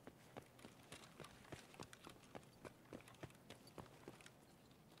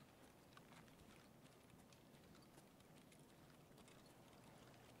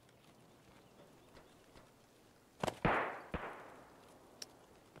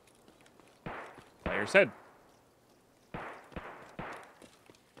 Player's head.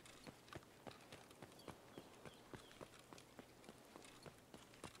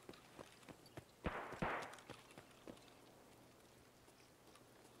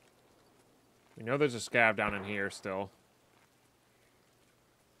 We know there's a scav down in here still.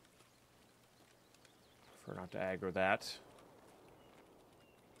 Prefer not to aggro that.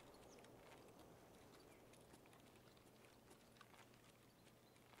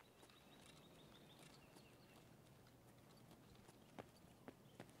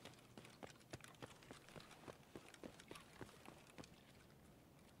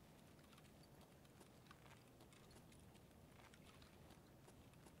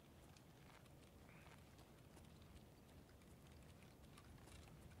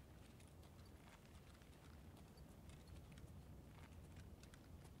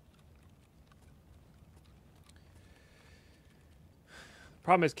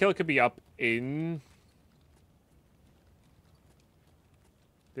 Problem is, Killer could be up in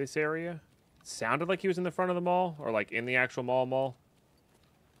this area. It sounded like he was in the front of the mall, or like in the actual mall.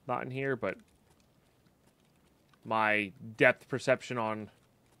 Not in here, but my depth perception on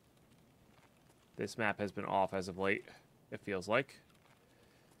this map has been off as of late, it feels like.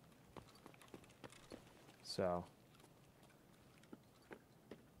 So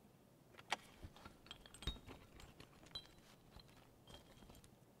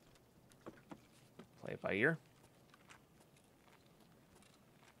play it by ear.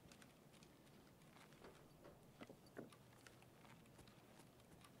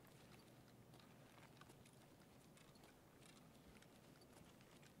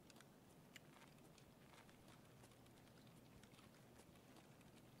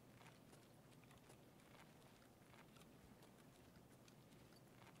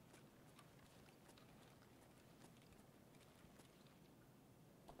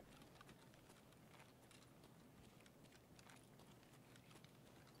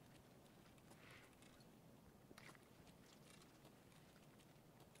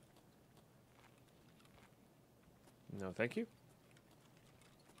 No, thank you.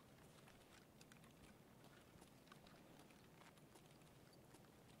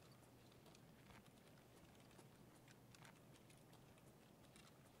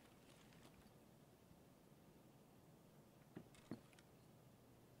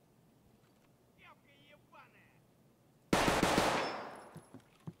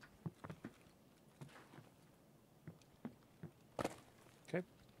 Okay.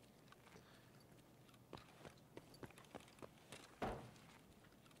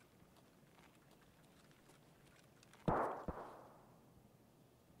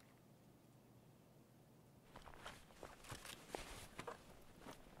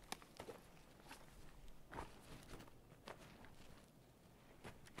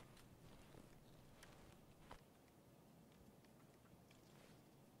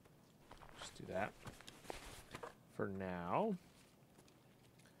 Just do that for now.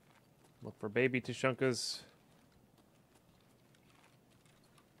 Look for baby Tushunkas.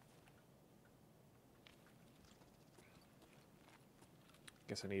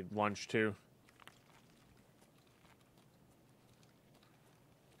 Guess I need lunch too.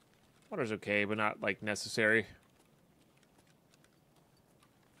 Water's okay, but not like necessary.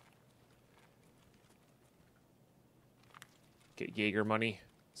 Get Jaeger money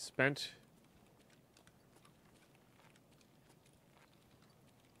spent.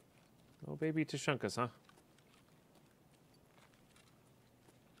 Oh, baby Tushunkas, huh?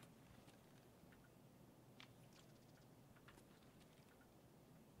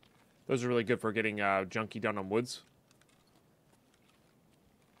 Those are really good for getting junkie done on woods.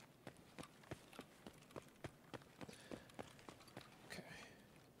 Okay.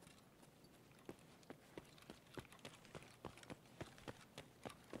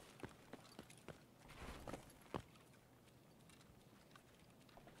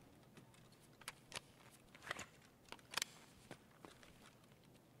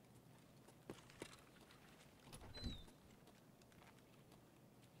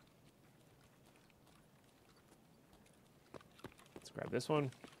 Grab this one.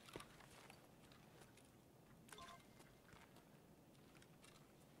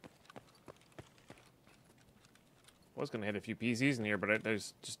 I was gonna hit a few PCs in here, but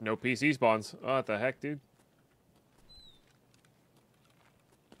there's just no PC spawns. Oh, what the heck, dude?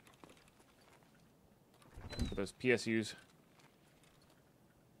 For those PSUs.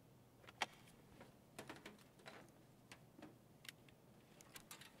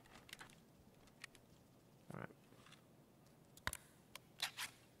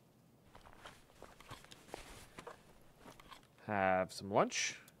 Have some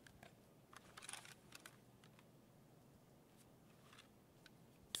lunch.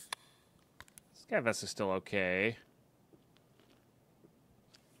 Scav vest is still okay.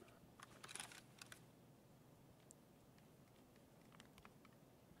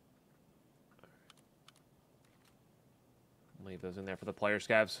 Leave those in there for the player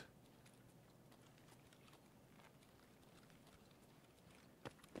scavs.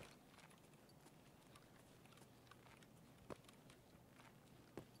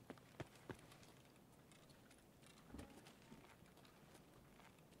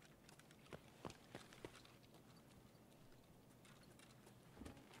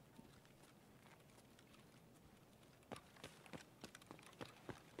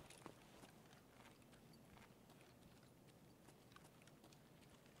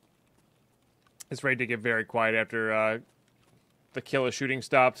 It's ready to get very quiet after the killer shooting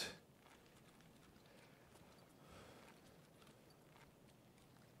stopped.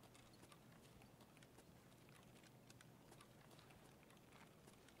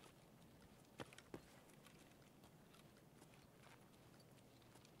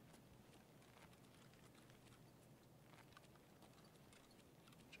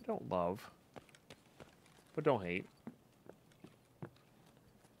 I don't love, but don't hate.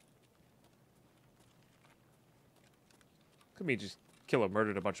 Could be just kill or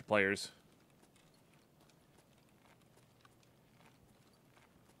murdered a bunch of players.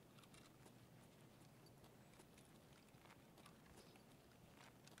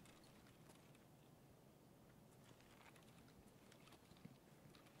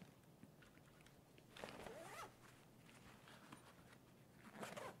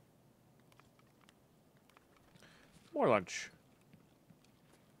 More lunch.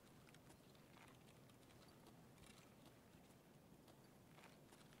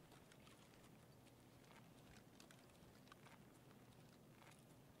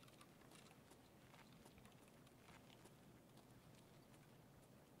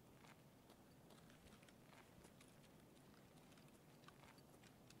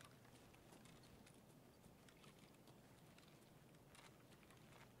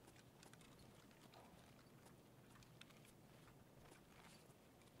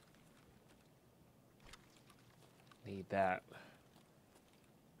 Need that.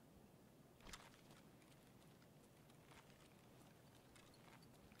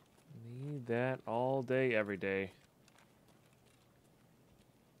 Need that all day, every day.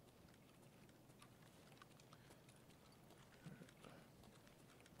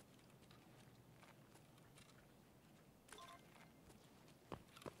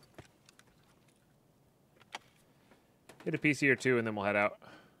 Hit a PC or two, and then we'll head out.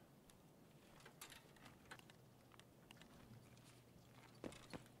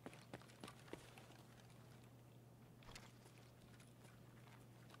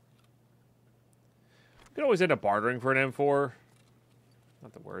 You could always end up bartering for an M4.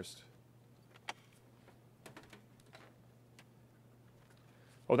 Not the worst.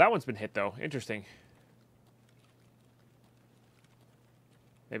 Oh, that one's been hit, though. Interesting.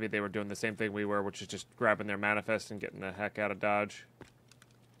 Maybe they were doing the same thing we were, which is just grabbing their manifest and getting the heck out of Dodge.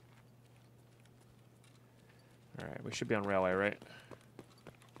 Alright, we should be on railway, right?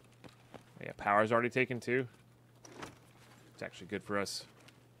 Yeah, power's already taken, too. It's actually good for us.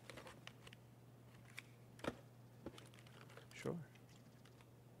 Sure.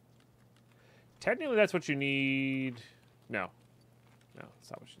 Technically, that's what you need. No. No, that's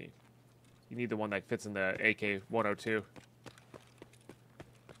not what you need. You need the one that fits in the AK-102.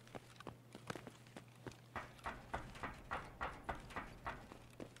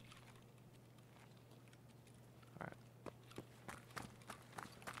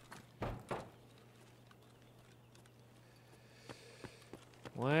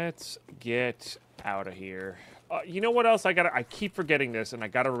 Let's get out of here. You know what else I keep forgetting this, and I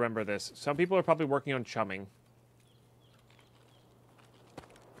gotta remember this. Some people are probably working on chumming.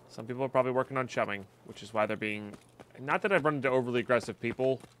 Some people are probably working on chumming, which is why they're being... Not that I've run into overly aggressive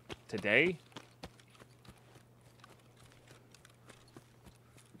people today.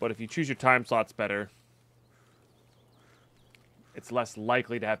 But if you choose your time slots better, it's less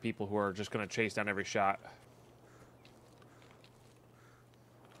likely to have people who are just going to chase down every shot.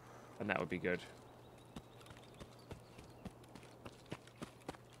 And that would be good.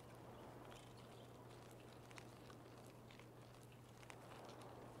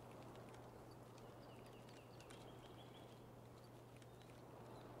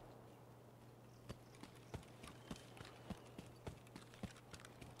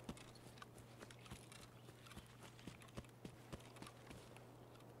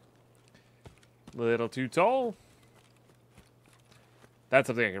 Little too tall. That's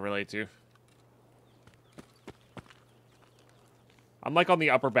something I can relate to. I'm like on the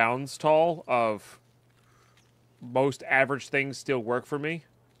upper bounds tall of most average things still work for me.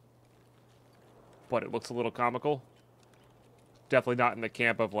 But it looks a little comical. Definitely not in the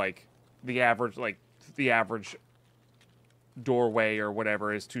camp of like the average doorway or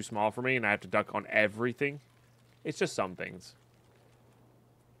whatever is too small for me and I have to duck on everything. It's just some things.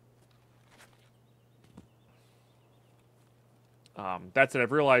 That said,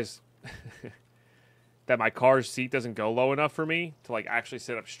 I've realized that my car's seat doesn't go low enough for me to like actually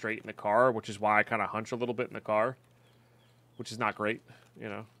sit up straight in the car, which is why I kind of hunch a little bit in the car, which is not great, you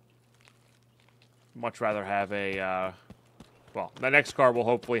know. Much rather have a, well, the next car will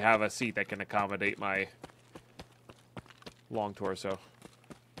hopefully have a seat that can accommodate my long torso.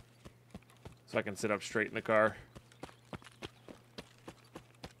 So I can sit up straight in the car.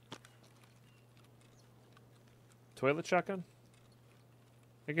 Toilet shotgun?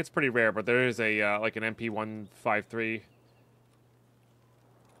 I think it's pretty rare, but there is a like an MP153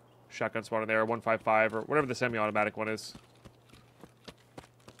 shotgun spot in there, 155 or whatever the semi-automatic one is.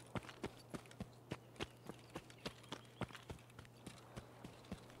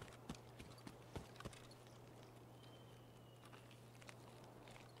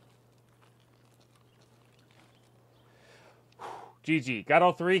 GG. Got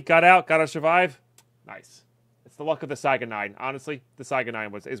all 3. Got out. Got to survive. Nice. It's the luck of the Saiga 9. Honestly, the Saiga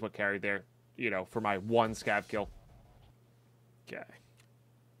 9 is what carried there, you know, for my 1 scav kill. Okay.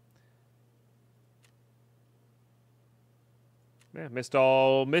 Yeah, missed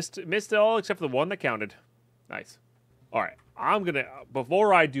all except for the one that counted. Nice. All right. I'm going to,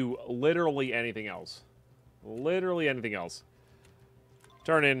 before I do literally anything else,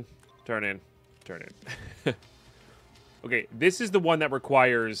 turn in. Okay, this is the one that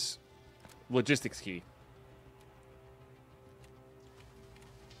requires logistics key.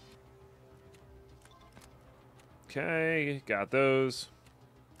 Okay, got those.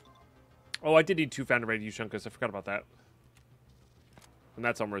 Oh, I did need 2 fountain ready Yushunkas. I forgot about that. And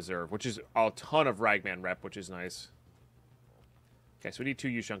that's on reserve, which is a ton of Ragman rep, which is nice. Okay, so we need 2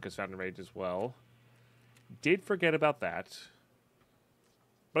 Yushunkas fountain rage as well. Did forget about that.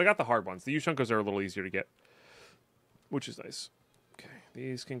 But I got the hard ones. The Yushunkas are a little easier to get, which is nice. Okay,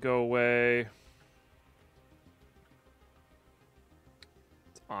 these can go away.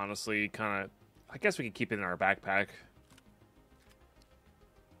 It's honestly kind of... I guess we can keep it in our backpack.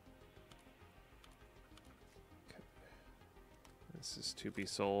 Okay. This is to be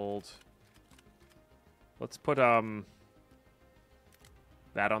sold. Let's put that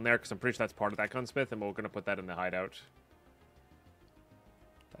on there, because I'm pretty sure that's part of that gunsmith, and we're going to put that in the hideout.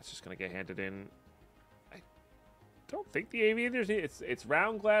 That's just going to get handed in. I don't think the aviators... It's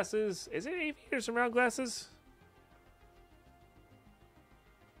round glasses. Is it aviators and round glasses?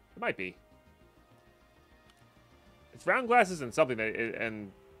 It might be. It's round glasses and something that...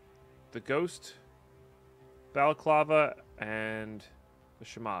 And the ghost, balaclava, and the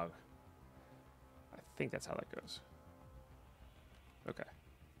shamag. I think that's how that goes. Okay.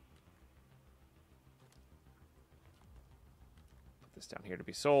 Put this down here to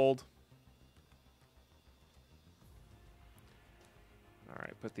be sold.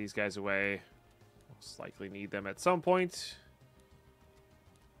 Alright, put these guys away. Most likely need them at some point.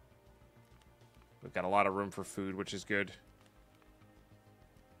 We've got a lot of room for food, which is good.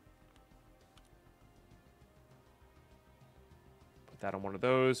 Put that on one of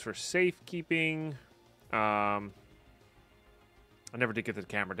those for safekeeping. I never did get the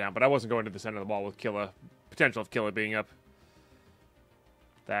camera down, but I wasn't going to the center of the wall with potential of Killa being up.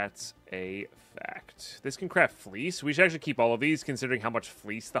 That's a fact. This can craft fleece. We should actually keep all of these, considering how much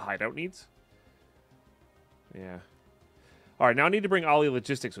fleece the hideout needs. Yeah. All right, now I need to bring Ollie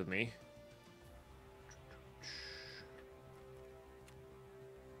Logistics with me.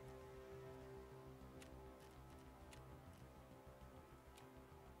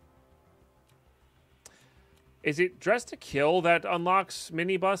 Is it Dress to Kill that unlocks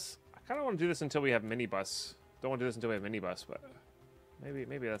minibus? I kind of want to do this until we have minibus. Don't want to do this until we have minibus, but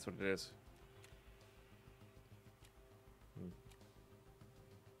maybe that's what it is.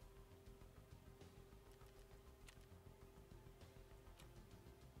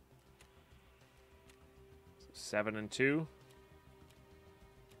 So 7 and 2.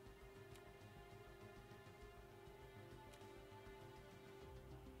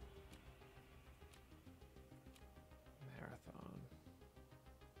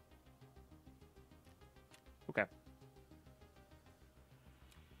 Okay.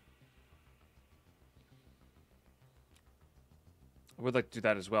 I would like to do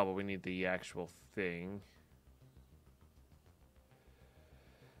that as well, but we need the actual thing.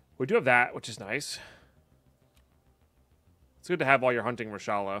 We do have that, which is nice. It's good to have while you're hunting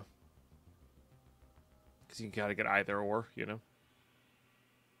Rashala. Because you can kind of get either or, you know?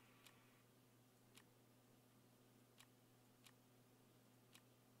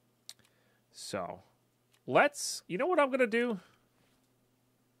 So... you know what I'm going to do?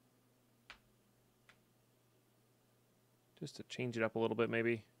 Just to change it up a little bit,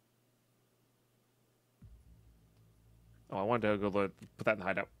 maybe. Oh, I wanted to go put that in the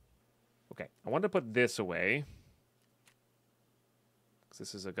hideout. Okay, I wanted to put this away. Because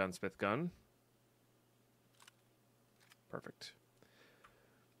this is a gunsmith gun. Perfect.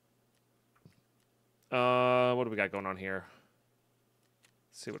 What do we got going on here?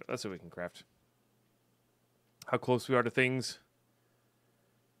 Let's see what we can craft. How close we are to things.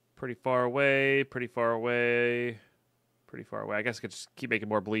 Pretty far away, pretty far away, pretty far away. I guess I could just keep making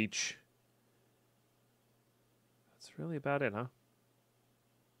more bleach. That's really about it, huh?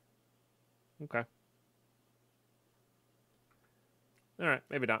 Okay. Alright,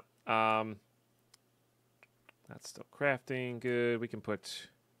 maybe not. That's still crafting. Good. We can put...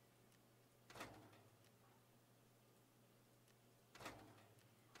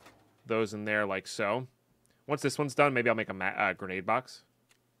 those in there like so. Once this one's done, maybe I'll make a grenade box.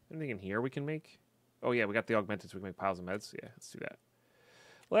 Anything in here we can make? Oh, yeah, we got the augmented so we can make piles of meds. Yeah, let's do that.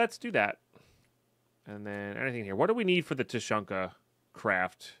 Let's do that. And then anything here. What do we need for the Tushonka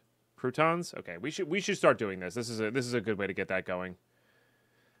craft? Croutons? Okay, we should start doing this. This is a good way to get that going.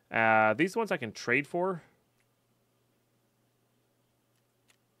 These ones I can trade for.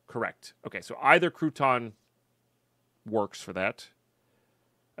 Correct. Okay, so either crouton works for that.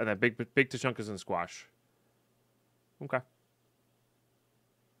 And then big Tushonkas and squash. Okay.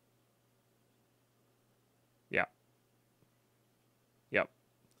 Yeah. Yep.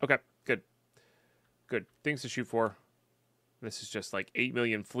 Okay, good. Good. Things to shoot for. This is just like 8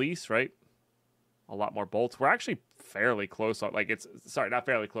 million fleece, right? A lot more bolts. We're actually fairly close. Like it's, sorry, not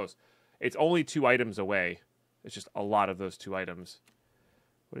fairly close. It's only 2 items away. It's just a lot of those 2 items.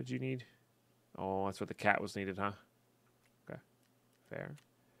 What did you need? Oh, that's what the cat was needed, huh? Okay. Fair.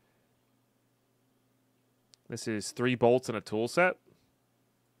 This is 3 bolts and a tool set.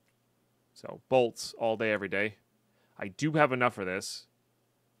 So bolts all day, every day. I do have enough for this.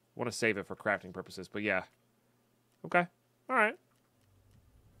 I want to save it for crafting purposes, but yeah. Okay. All right.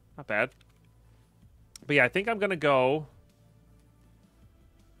 Not bad. But yeah, I think I'm going to go...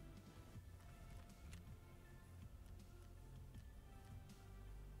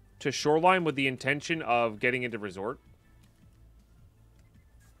 to Shoreline with the intention of getting into Resort.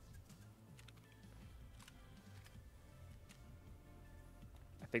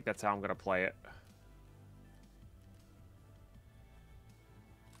 I think that's how I'm going to play it.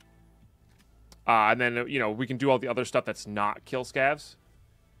 And then, you know, we can do all the other stuff that's not kill scavs.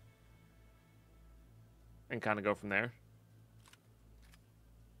 And kind of go from there.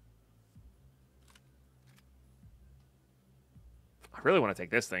 I really want to take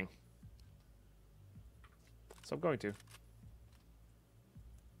this thing. So I'm going to.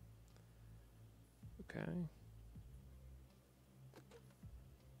 Okay.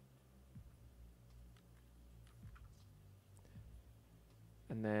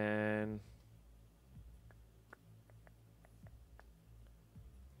 And then...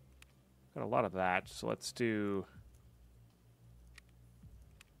 got a lot of that, so let's do...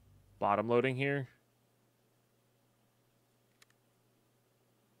 bottom loading here.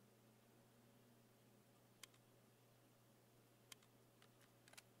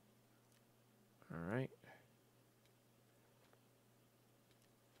 All right.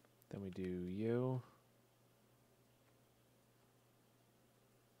 Then we do you.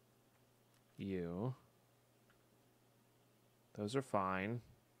 You. Those are fine.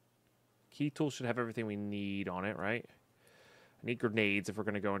 Key tool should have everything we need on it, right? I need grenades if we're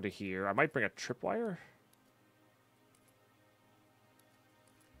going to go into here. I might bring a tripwire.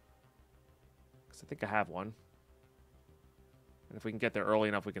 Because I think I have one. And if we can get there early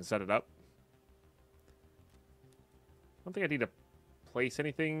enough, we can set it up. I don't think I need to place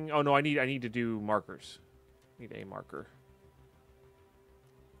anything. Oh, no, I need to do markers. I need a marker.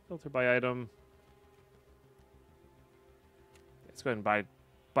 Filter by item. Let's go ahead and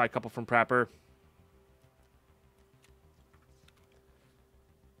buy a couple from Prapper.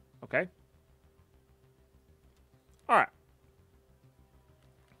 Okay. All right.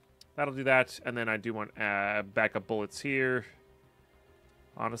 That'll do that. And then I do want backup bullets here.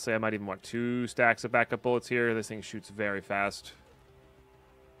 Honestly, I might even want 2 stacks of backup bullets here. This thing shoots very fast.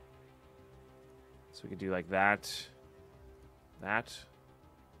 So we could do like that. That.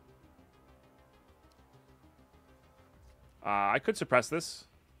 I could suppress this.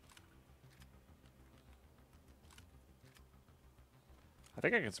 I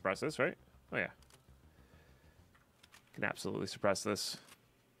think I can suppress this, right? Oh, yeah. Can absolutely suppress this.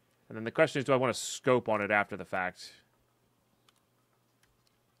 And then the question is, do I want to scope on it after the fact?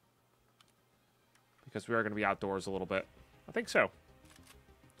 Because we are going to be outdoors a little bit. I think so.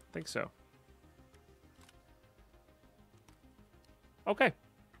 I think so. Okay.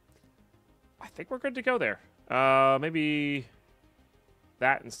 I think we're good to go there. Maybe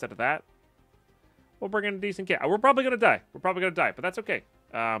that instead of that. We'll bring in a decent kit. We're probably going to die. We're probably going to die, but that's okay.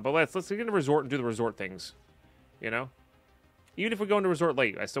 But let's get into Resort and do the Resort things. You know? Even if we go into Resort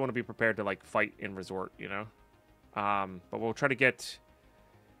late, I still want to be prepared to, like, fight in Resort, you know? But we'll try to get...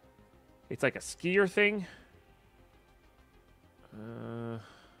 It's like a skier thing.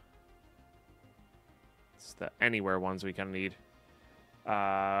 It's the anywhere ones we kind of need.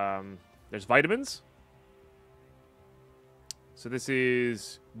 There's vitamins. So this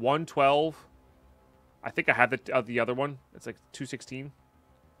is 112. I think I had the other one. It's like 216.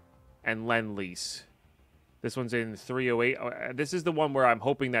 And Lend-Lease. This one's in 308. This is the one where I'm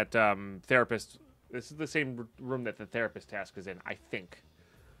hoping that therapist... This is the same room that the therapist task is in, I think.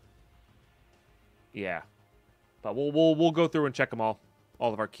 Yeah. But we'll go through and check them all.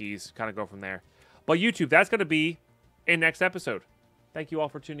 All of our keys. Kind of go from there. But YouTube, that's going to be in next episode. Thank you all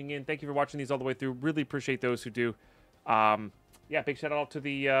for tuning in. Thank you for watching these all the way through. Really appreciate those who do. Yeah, big shout out to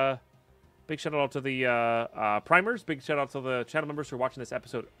the primers. Big shout out to the channel members who are watching this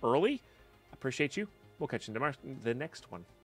episode early. Appreciate you. We'll catch you in the next one.